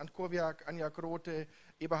Matthias Antkowiak, Anja Grote,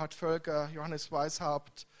 Eberhard Völker, Johannes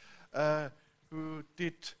Weishaupt, who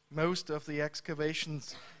did most of the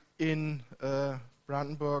excavations in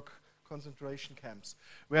Brandenburg concentration camps.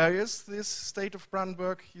 Where is this state of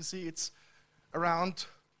Brandenburg? You see it's around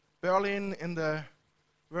Berlin in the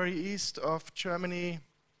very east of Germany.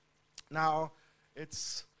 Now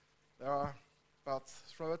there are about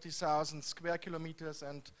 30,000 square kilometers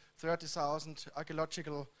and 30,000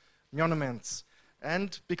 archaeological monuments.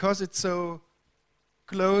 And because it's so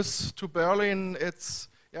close to Berlin, it's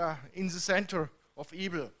in the center of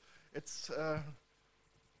evil. It's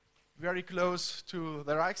very close to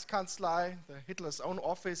the Reichskanzlei, Hitler's own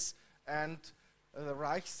office, and the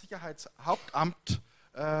Reichssicherheitshauptamt.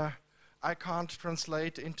 I can't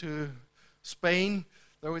translate into Spain,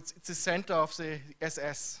 though it's the center of the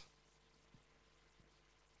SS.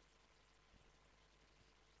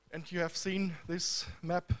 And you have seen this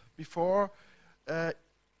map before.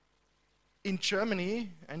 In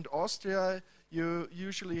Germany and Austria, you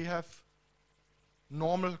usually have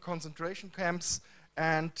normal concentration camps,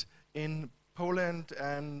 and in Poland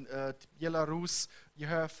and Belarus, you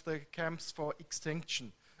have the camps for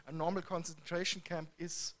extinction. A normal concentration camp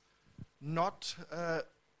is not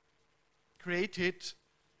created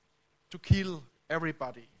to kill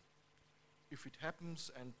everybody. If it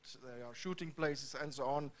happens and there are shooting places and so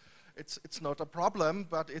on, it's not a problem,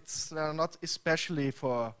 but it's not especially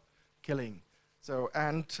for killing. So,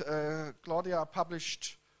 and Claudia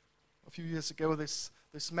published a few years ago this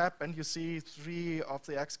map, and you see 3 of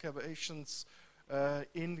the excavations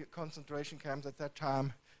in concentration camps at that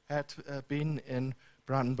time had been in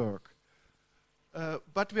Brandenburg.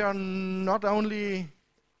 But we are not only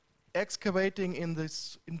excavating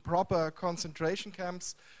in proper concentration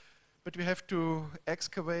camps, but we have to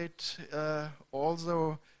excavate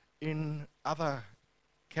also in other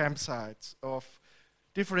campsites of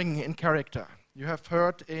differing in character. You have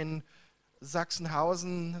heard in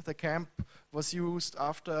Sachsenhausen, the camp was used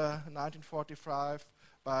after 1945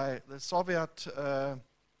 by the Soviet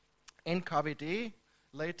NKVD,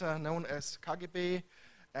 later known as KGB,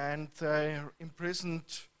 and they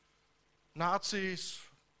imprisoned Nazis,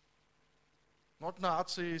 not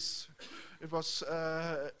Nazis. It was,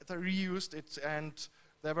 they reused it, and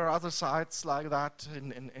there were other sites like that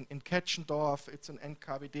in Ketchendorf. It's an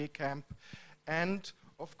NKVD camp. And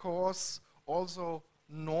of course, also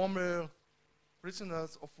normal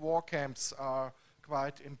prisoners of war camps are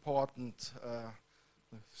quite important.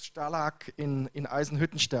 Stalag in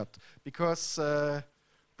Eisenhüttenstadt, because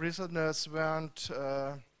prisoners weren't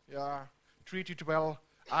treated well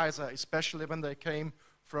either, especially when they came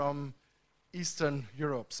from Eastern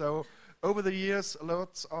Europe. So over the years,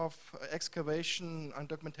 lots of excavation and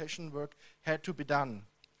documentation work had to be done.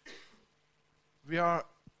 We are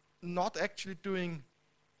not actually doing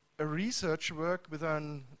a research work with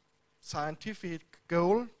a scientific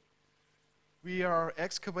goal. We are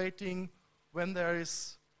excavating when there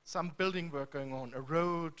is some building work going on, a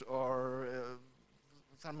road or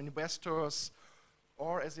some investors,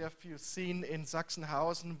 or as you have seen in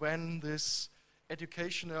Sachsenhausen, when this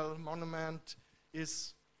educational monument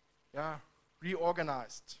is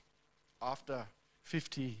reorganized after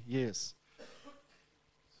 50 years.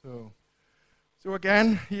 So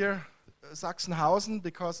again here Sachsenhausen,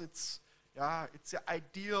 because it's the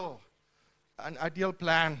an ideal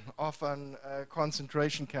plan of a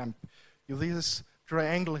concentration camp. You see this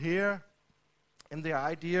triangle here, and the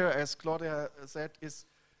idea, as Claudia said, is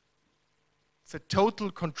the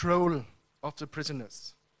total control of the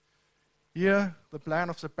prisoners. Here, the plan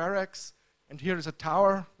of the barracks, and here is a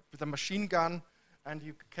tower with a machine gun, and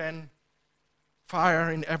you can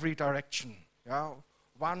fire in every direction. Yeah?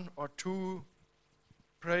 1 or 2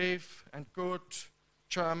 brave and good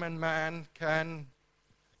German men can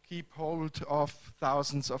keep hold of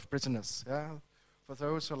thousands of prisoners. Yeah? For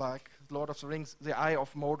those who like Lord of the Rings, the eye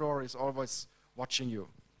of Mordor is always watching you.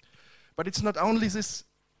 But it's not only this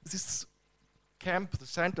camp, the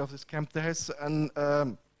center of this camp. There is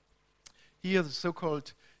here the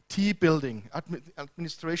so-called T building,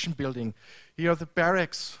 administration building. Here are the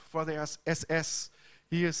barracks for the SS.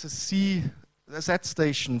 Here is the Z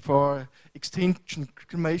station for extinction,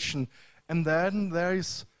 cremation. And then there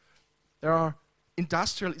are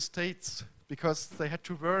industrial estates, because they had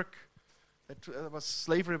to work. There was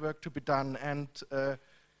slavery work to be done, and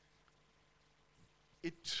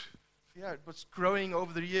it was growing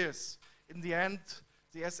over the years. In the end,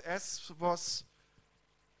 the SS was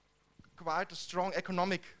quite a strong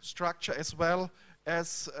economic structure as well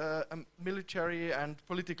as a military and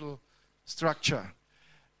political structure.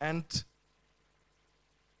 And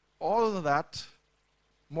all of that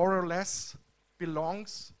more or less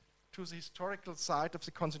belongs to the historical side of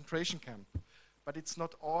the concentration camp. But it's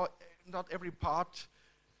not every part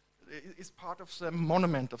is part of the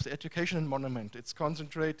monument, of the educational monument. It's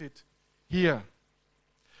concentrated here.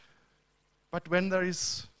 But when there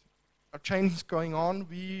is a change going on,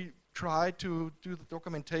 we try to do the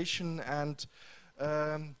documentation and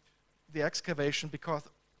the excavation, because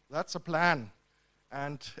that's a plan.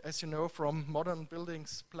 And as you know from modern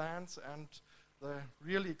buildings plans and the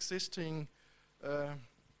really existing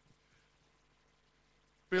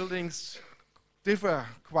buildings differ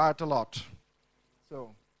quite a lot.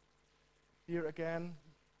 So here again,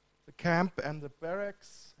 the camp and the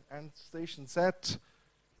barracks and Station Z.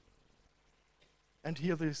 And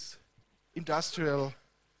here this industrial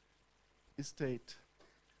estate.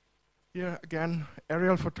 Here again,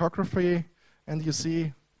 aerial photography, and you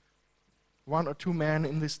see 1 or 2 men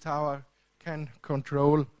in this tower can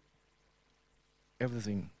control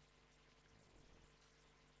everything.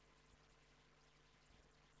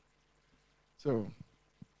 So,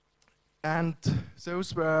 and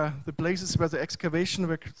those were the places where the excavation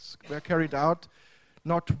were carried out.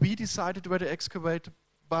 Not we decided where to excavate,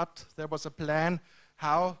 but there was a plan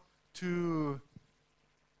how to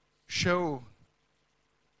show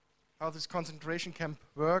how this concentration camp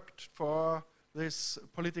worked for this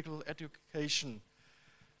political education.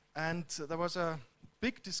 And there was a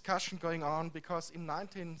big discussion going on because in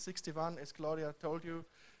 1961, as Claudia told you,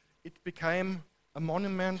 it became a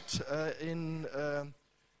monument in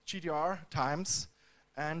GDR times,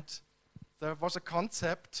 and there was a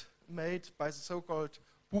concept made by the so-called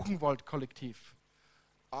Buchenwald Kollektiv.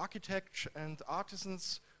 Architects and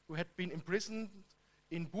artisans who had been imprisoned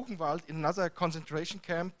in Buchenwald in another concentration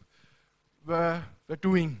camp were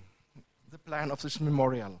doing the plan of this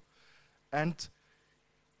memorial. And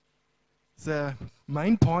the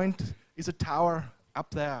main point is a tower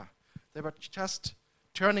up there. They were just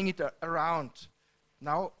turning it around.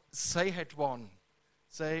 Now they had won.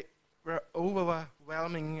 They were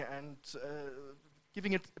overwhelming and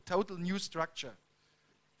giving it a total new structure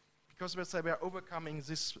because they were overcoming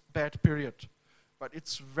this bad period. But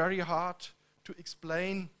it's very hard to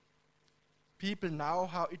explain people now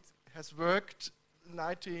how it has worked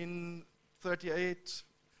 1938,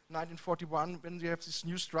 1941 when we have this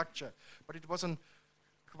new structure. But it was a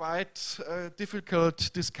quite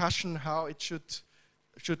difficult discussion how it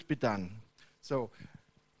should be done. So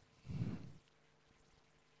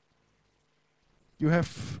you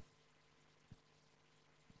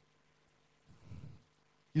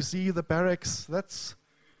see the barracks, that's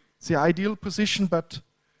the ideal position, but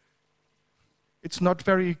it's not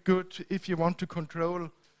very good if you want to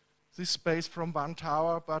control this space from one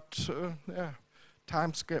tower, but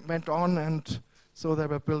times went on, and so they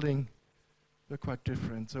were building, they're quite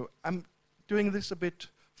different. So I'm doing this a bit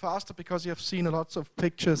faster because you have seen lots of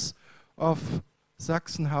pictures of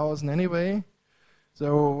Sachsenhausen anyway.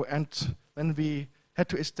 So, and then we had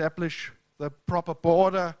to establish the proper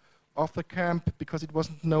border of the camp because it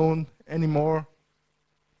wasn't known anymore.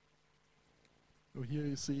 So here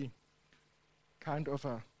you see kind of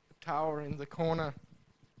a tower in the corner.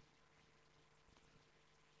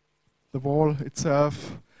 The wall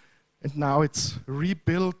itself, and now it's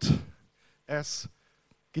rebuilt as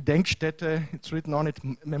Gedenkstätte. It's written on it,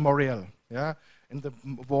 memorial. Yeah, and the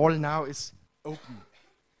wall now is open.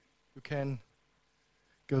 You can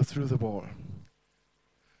go through the wall.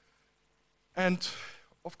 And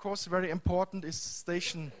of course, very important is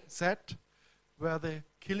Station Z, where the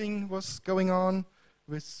killing was going on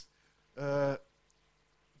with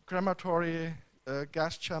crematory,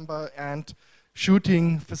 gas chamber, and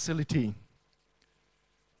shooting facility.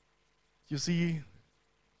 You see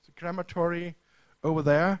the crematory over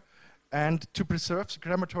there, and to preserve the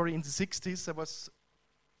crematory in the 60s, there was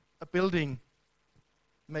a building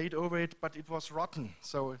made over it, but it was rotten.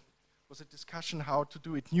 So it was a discussion how to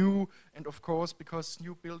do it new, and of course, because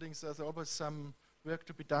new buildings, there's always some work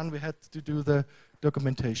to be done, we had to do the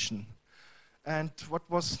documentation. And what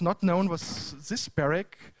was not known was this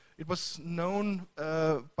barrack. It was known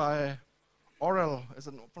by oral,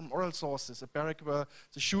 from oral sources, a barrack where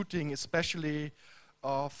the shooting, especially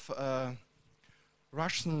of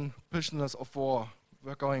Russian prisoners of war,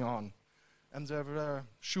 were going on. And they were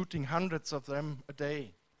shooting hundreds of them a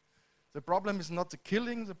day. The problem is not the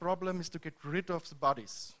killing, the problem is to get rid of the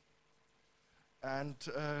bodies. And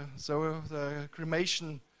so the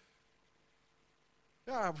cremation,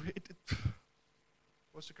 yeah, it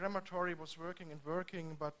was the crematory was working and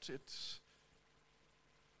working, but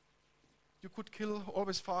you could kill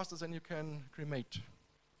always faster than you can cremate.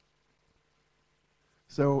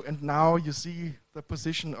 So, and now you see the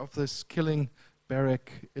position of this killing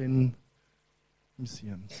barrack in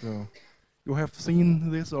museum. So you have seen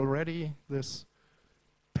this already, this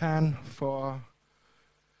pan for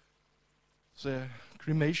the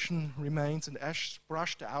cremation remains and ash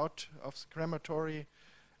brushed out of the crematory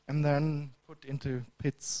and then put into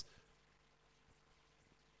pits.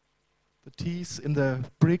 The teeth in the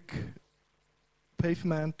brick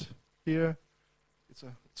pavement here, it's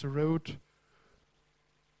a road,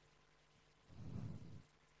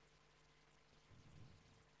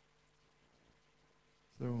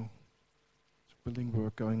 So, there's building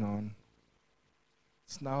work going on.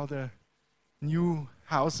 It's now the new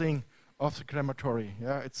housing of the crematory.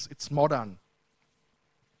 Yeah, it's modern.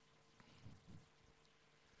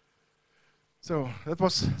 So that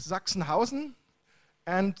was Sachsenhausen,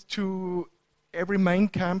 and to every main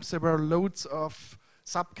camp there were loads of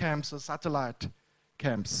sub-camps or satellite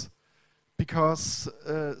camps, because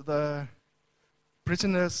the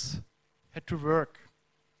prisoners had to work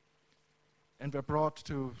and were brought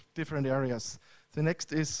to different areas. The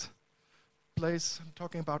next place I'm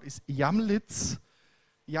talking about is Jamlitz.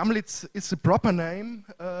 Jamlitz is the proper name,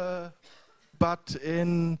 but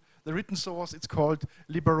in the written source it's called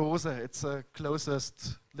Liberose. It's the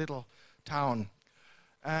closest little town.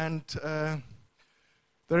 And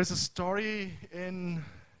there is a story in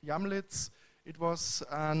Jamlitz. It was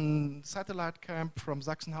a satellite camp from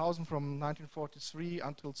Sachsenhausen from 1943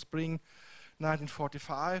 until spring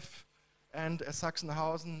 1945. And at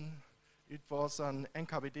Sachsenhausen, it was an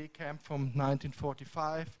NKVD camp from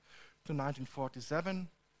 1945 to 1947.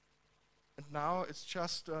 And now it's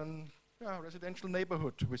just a residential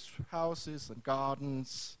neighborhood with houses and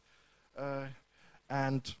gardens.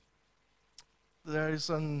 And there is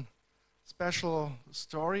a special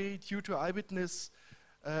story due to eyewitness.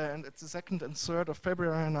 And it's the 2nd and 3rd of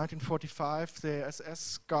February 1945, the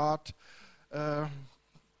SS guard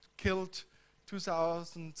killed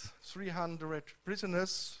 2,300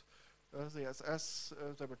 prisoners. The SS,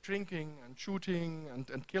 they were drinking and shooting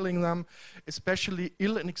and killing them, especially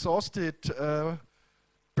ill and exhausted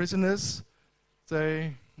prisoners.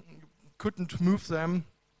 They couldn't move them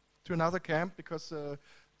to another camp because the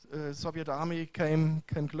Soviet army came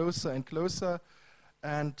closer and closer,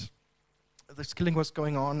 and this killing was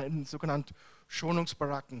going on in sogenannte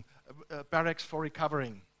Schonungsbaracken, barracks for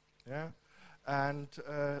recovering. Yeah? And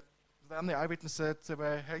then the eyewitness said they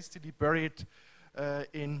were hastily buried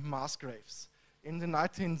in mass graves. In the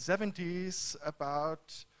 1970s,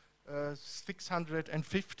 about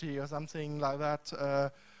 650 or something like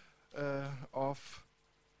that of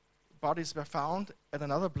bodies were found at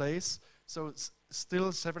another place. So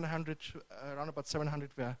still 700, around about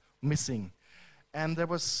 700 were missing. And there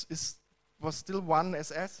was still one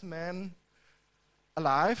SS man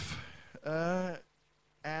alive.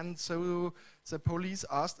 And so the police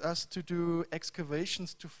asked us to do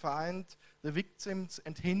excavations to find the victims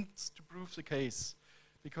and hints to prove the case,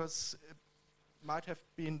 because it might have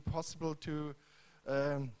been possible to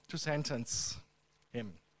sentence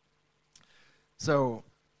him. So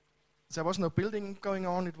there was no building going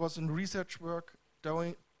on, it was research work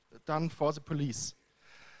done for the police.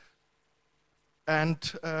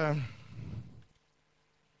 And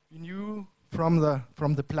we knew from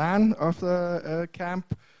the plan of the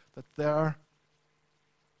camp that there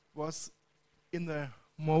was in the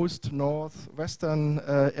most northwestern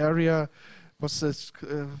area was this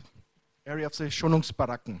area of the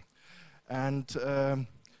Schonungsbaracken. And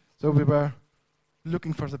so we were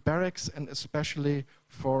looking for the barracks and especially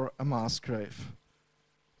for a mass grave.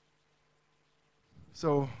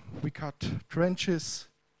 So we cut trenches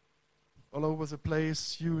all over the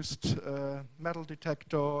place, used metal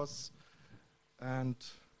detectors, and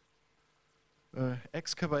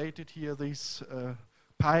excavated here these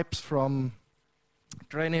pipes from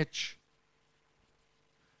drainage.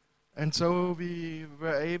 And so we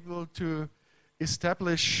were able to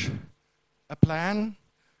establish a plan.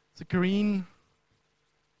 The green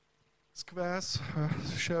squares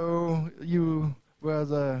show you where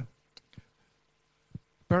the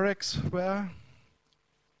barracks were.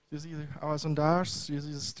 You see our sondages, you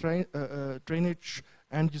see the drainage,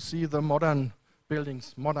 and you see the modern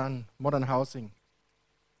buildings, modern housing.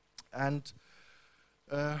 And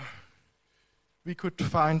we could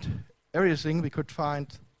find everything. We could find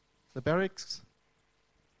the barracks.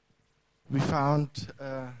 We found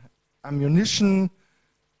ammunition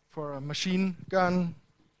for a machine gun.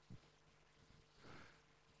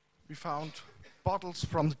 We found bottles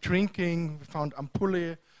from the drinking. We found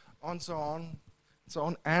ampulle, and so on.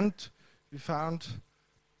 And we found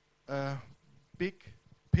a big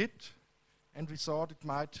pit, and we thought it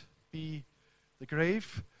might be the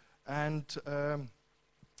grave. And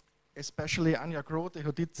especially Anja Grote,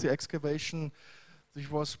 who did the excavation, she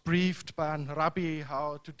was briefed by a rabbi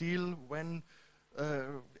how to deal when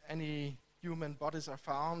any human bodies are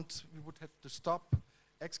found. We would have to stop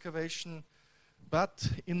excavation. But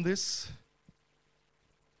in this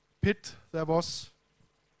pit, there was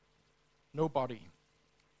no body.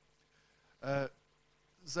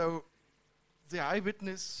 So the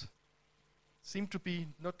eyewitness seemed to be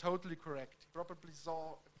not totally correct. He probably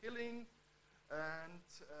saw a killing and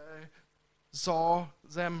saw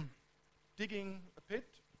them digging a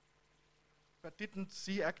pit, but didn't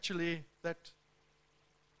see actually that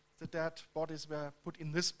the dead bodies were put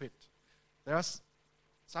in this pit. There's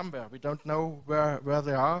somewhere, we don't know where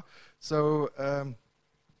they are. So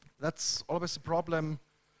that's always a problem,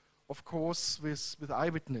 of course, with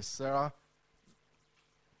eyewitness. They are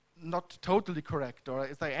not totally correct, or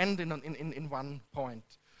if they end in one point.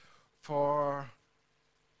 For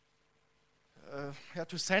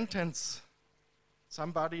to sentence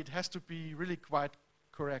somebody, it has to be really quite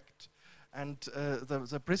correct. And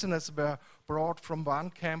the prisoners were brought from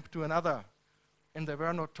one camp to another, and they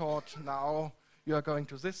were not taught, now you are going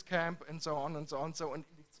to this camp, and so on and so on. So and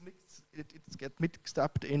it gets mixed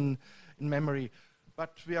up in memory.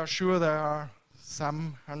 But we are sure there are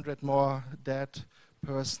some 100 more dead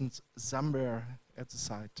persons somewhere at the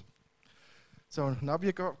site. So now we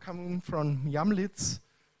are coming from Jamlitz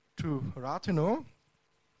to Rathenow.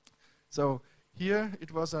 So here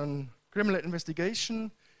it was a criminal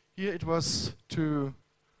investigation. Here it was to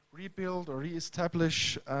rebuild or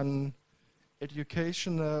re-establish an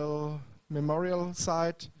educational memorial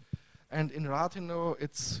site. And in Rathenow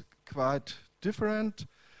it's quite different.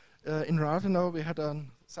 In Rathenow we had a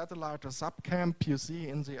satellite or sub-camp. You see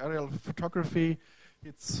in the aerial photography,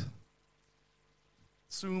 it's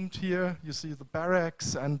zoomed here. You see the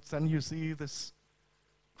barracks, and then you see this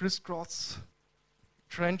crisscross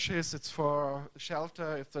trenches. It's for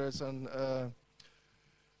shelter if there's an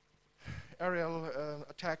aerial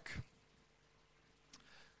attack.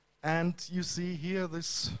 And you see here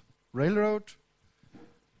this railroad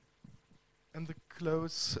and the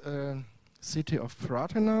close city of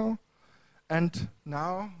Rathenow. And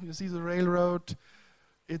now you see the railroad.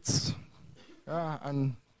 It's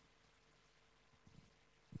an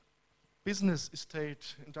business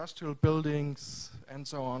estate, industrial buildings, and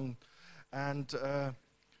so on. And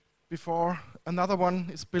before another one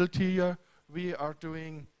is built here, we are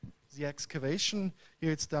doing the excavation.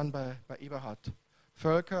 Here it's done by Eberhard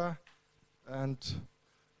Völker, and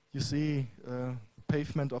you see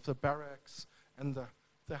pavement of the barracks and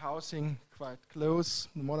the housing quite close,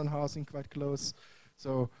 the modern housing quite close.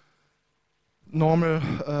 So normal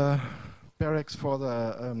barracks for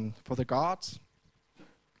the guards.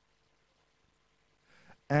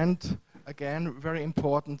 And again, very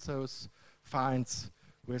important, those finds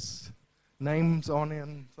with names on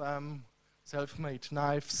them, self-made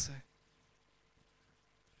knives.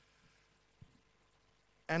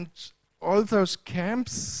 And all those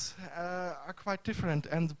camps are quite different,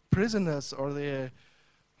 and the prisoners or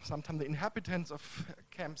sometimes the inhabitants of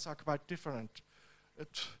camps are quite different.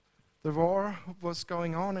 The war was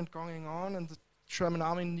going on, and the German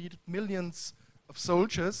army needed millions of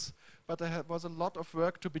soldiers, but there was a lot of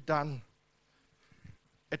work to be done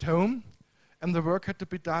at home, and the work had to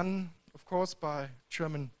be done, of course, by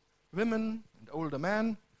German women and older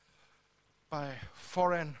men, by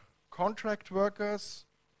foreign contract workers,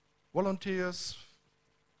 volunteers,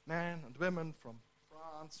 men and women from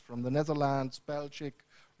France, from the Netherlands, Belgium,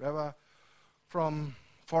 wherever, from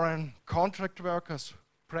foreign contract workers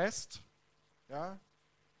pressed. Yeah.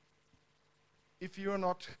 If you're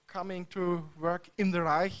not coming to work in the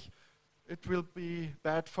Reich, it will be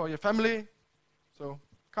bad for your family, so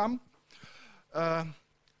come.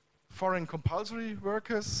 Foreign compulsory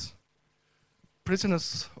workers,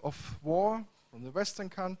 prisoners of war from the Western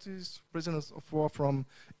countries, prisoners of war from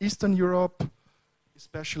Eastern Europe,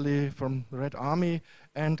 especially from the Red Army,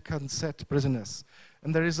 and KZ prisoners.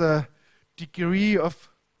 And there is a degree of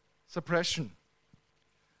suppression,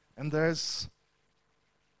 and there's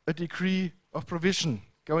a degree of provision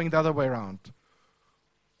going the other way around.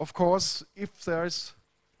 Of course, if there's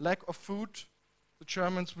lack of food, the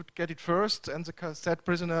Germans would get it first, and the KZ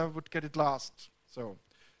prisoner would get it last. So,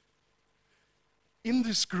 in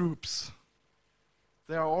these groups,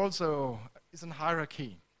 there also is a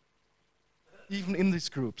hierarchy, even in these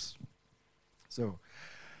groups. So,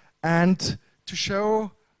 and to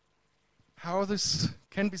show how this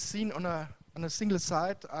can be seen on a single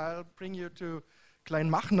site, I'll bring you to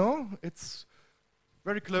Kleinmachnow. It's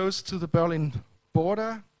very close to the Berlin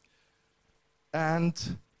border,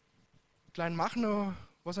 and Kleinmachnow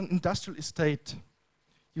was an industrial estate.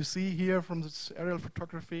 You see here from this aerial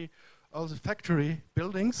photography all the factory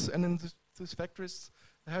buildings, and in these factories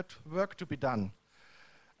they had work to be done.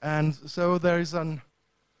 And so there is a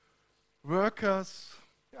workers'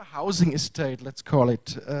 housing estate, let's call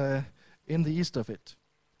it, in the east of it.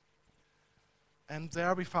 And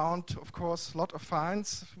there we found, of course, a lot of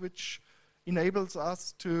finds, which enables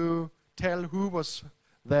us to tell who was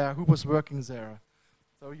there, who was working there.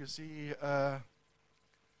 So you see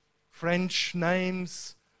French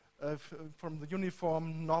names from the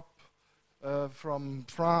uniform knob from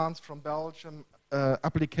France, from Belgium,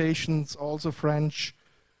 applications, also French.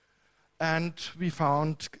 And we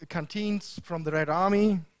found canteens from the Red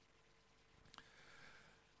Army.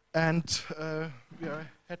 And we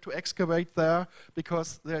had to excavate there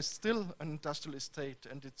because there's still an industrial estate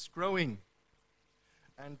and it's growing.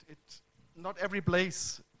 And not every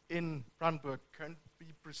place in Brandenburg can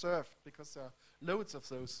be preserved because there are loads of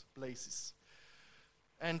those places.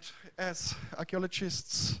 And as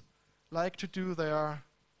archaeologists like to do, they are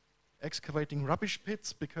excavating rubbish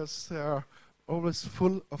pits because they are always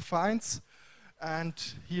full of finds. And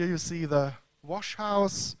here you see the wash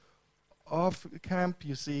house of the camp.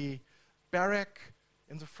 You see barrack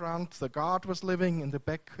in the front. The guard was living in the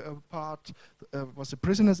back part. Was the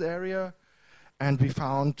prisoners' area. And we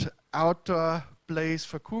found outdoor place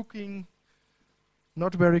for cooking,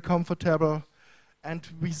 not very comfortable. And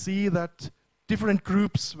we see that different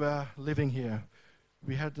groups were living here.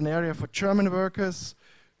 We had an area for German workers.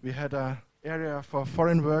 We had an area for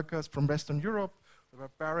foreign workers from Western Europe. There were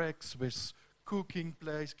barracks with cooking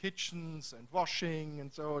place, kitchens and washing,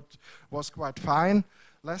 and so it was quite fine.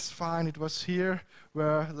 Less fine it was here,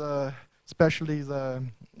 where especially the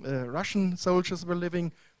Russian soldiers were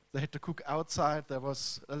living. They had to cook outside. There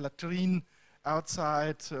was a latrine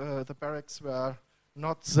outside. The barracks were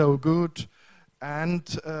not so good. And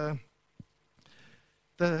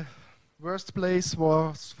the worst place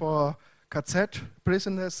was for KZ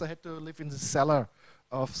prisoners. They had to live in the cellar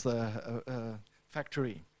of the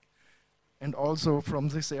factory. And also from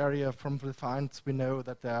this area, from the finds, we know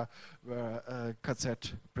that there were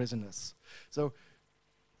KZ prisoners. So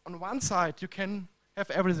on one side, you can have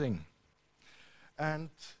everything. And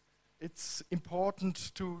it's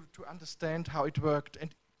important to understand how it worked.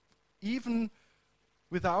 And even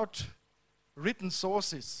without written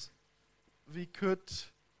sources, we could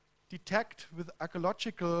detect with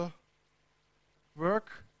archaeological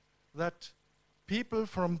work that people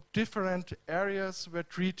from different areas were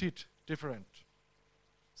treated different.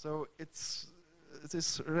 So this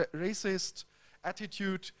racist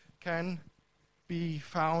attitude can be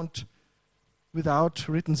found without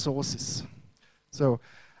written sources. So,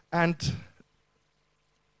 and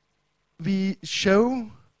we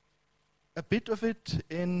show a bit of it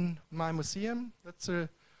in my museum. That's a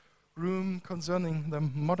room concerning the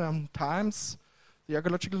modern times. The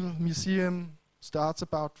Archaeological Museum starts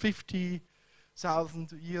about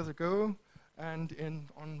 50,000 years ago, and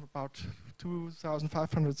on about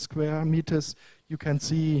 2,500 square meters you can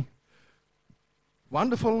see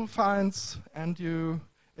wonderful finds, and you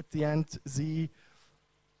at the end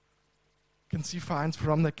can see finds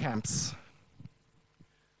from the camps.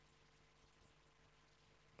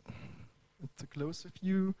 It's a closer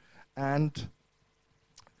view, and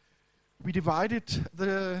we divided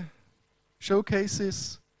the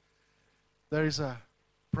showcases. There is a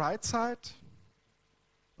bright side.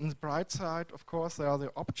 On the bright side, of course, there are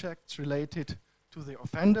the objects related to the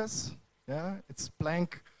offenders. Yeah, it's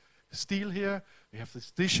blank steel here. We have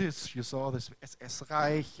these dishes. You saw this SS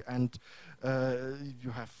Reich, and you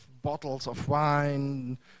have bottles of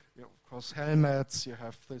wine. Of course, helmets. You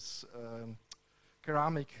have this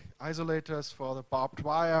ceramic isolators for the barbed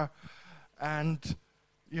wire, and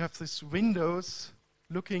you have these windows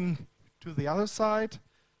looking to the other side.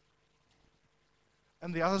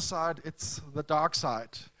 And the other side, it's the dark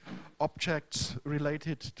side. Objects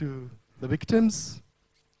related to the victims.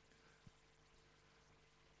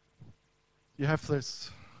 You have this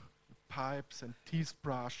pipes and teeth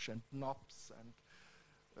brush and knobs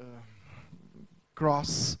and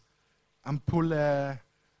cross, ampulle,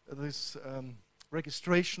 this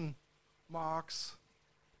registration marks.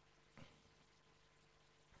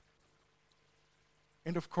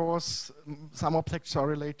 And of course, some objects are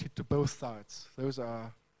related to both sides. Those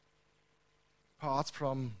are parts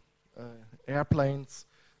from airplanes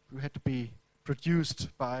who had to be produced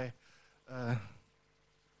by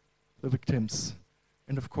the victims.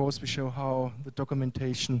 And of course, we show how the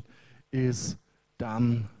documentation is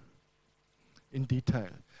done in detail.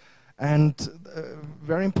 And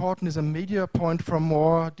very important is a media point for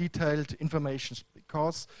more detailed information,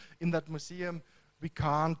 because in that museum we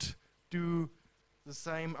can't do the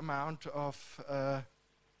same amount of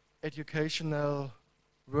educational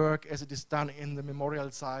work as it is done in the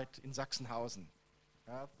memorial site in Sachsenhausen.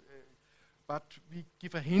 But we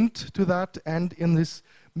give a hint to that, and in this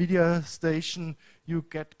media station you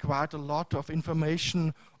get quite a lot of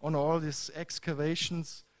information on all these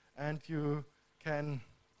excavations, and you can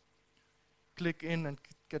click in and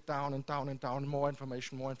get down and down and down, more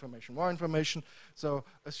information, more information, more information. So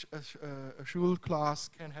a Schul class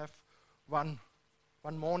can have one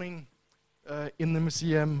morning in the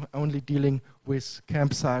museum only dealing with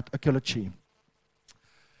campsite archaeology.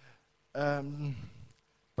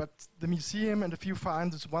 But the museum and a few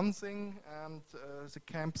finds is one thing, and the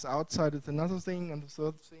camps outside is another thing, and the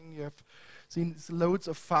third thing you have seen is loads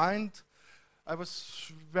of finds. I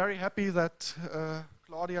was very happy that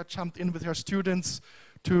Claudia jumped in with her students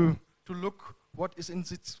to look what is in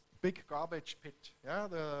this big garbage pit. Yeah,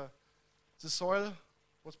 the soil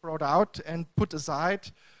was brought out and put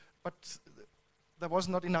aside, but there was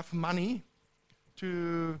not enough money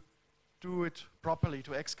to do it properly,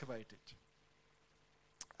 to excavate it.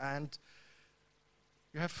 And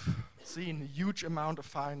you have seen a huge amount of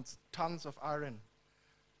finds, tons of iron.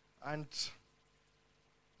 And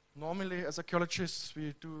normally as archaeologists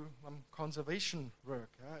we do conservation work.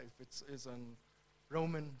 Yeah? If it is a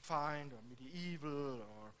Roman find or medieval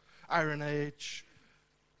or Iron Age.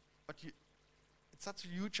 But it's such a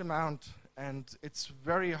huge amount, and it's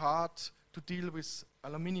very hard to deal with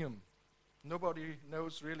aluminium. Nobody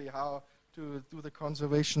knows really how to do the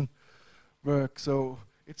conservation work. So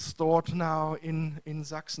it's stored now in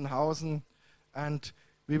Sachsenhausen, and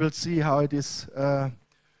we will see how it is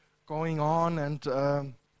going on.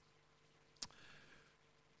 And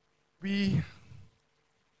we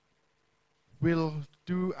will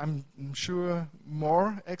do, I'm sure,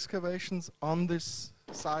 more excavations on these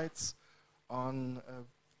sites, on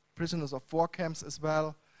prisoners of war camps as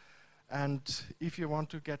well. And if you want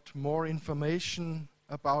to get more information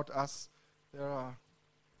about us, there are,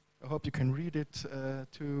 I hope you can read it,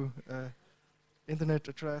 to internet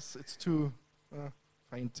address. It's too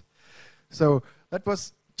faint. So that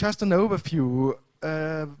was just an overview.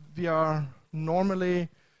 We are normally,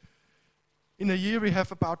 in a year we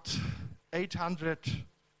have about 800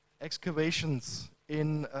 excavations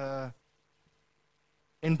in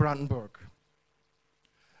Brandenburg.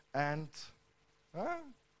 And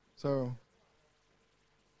so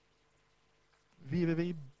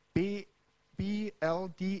www.BLDAM.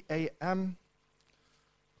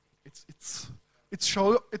 It's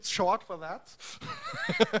short for that.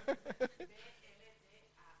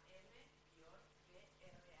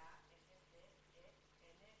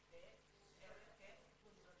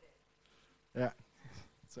 Yeah.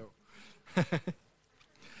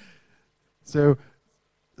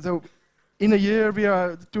 So in a year we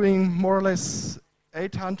are doing more or less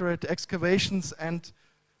 800 excavations, and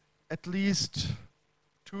at least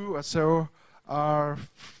 2 or so are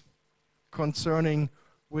concerning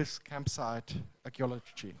with campsite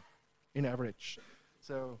archaeology in average.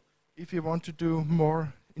 So if you want to do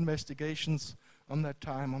more investigations on that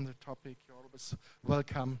time, on the topic, you're always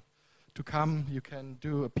welcome to come. You can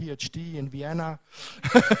do a PhD in Vienna.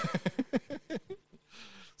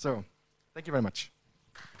 So, thank you very much.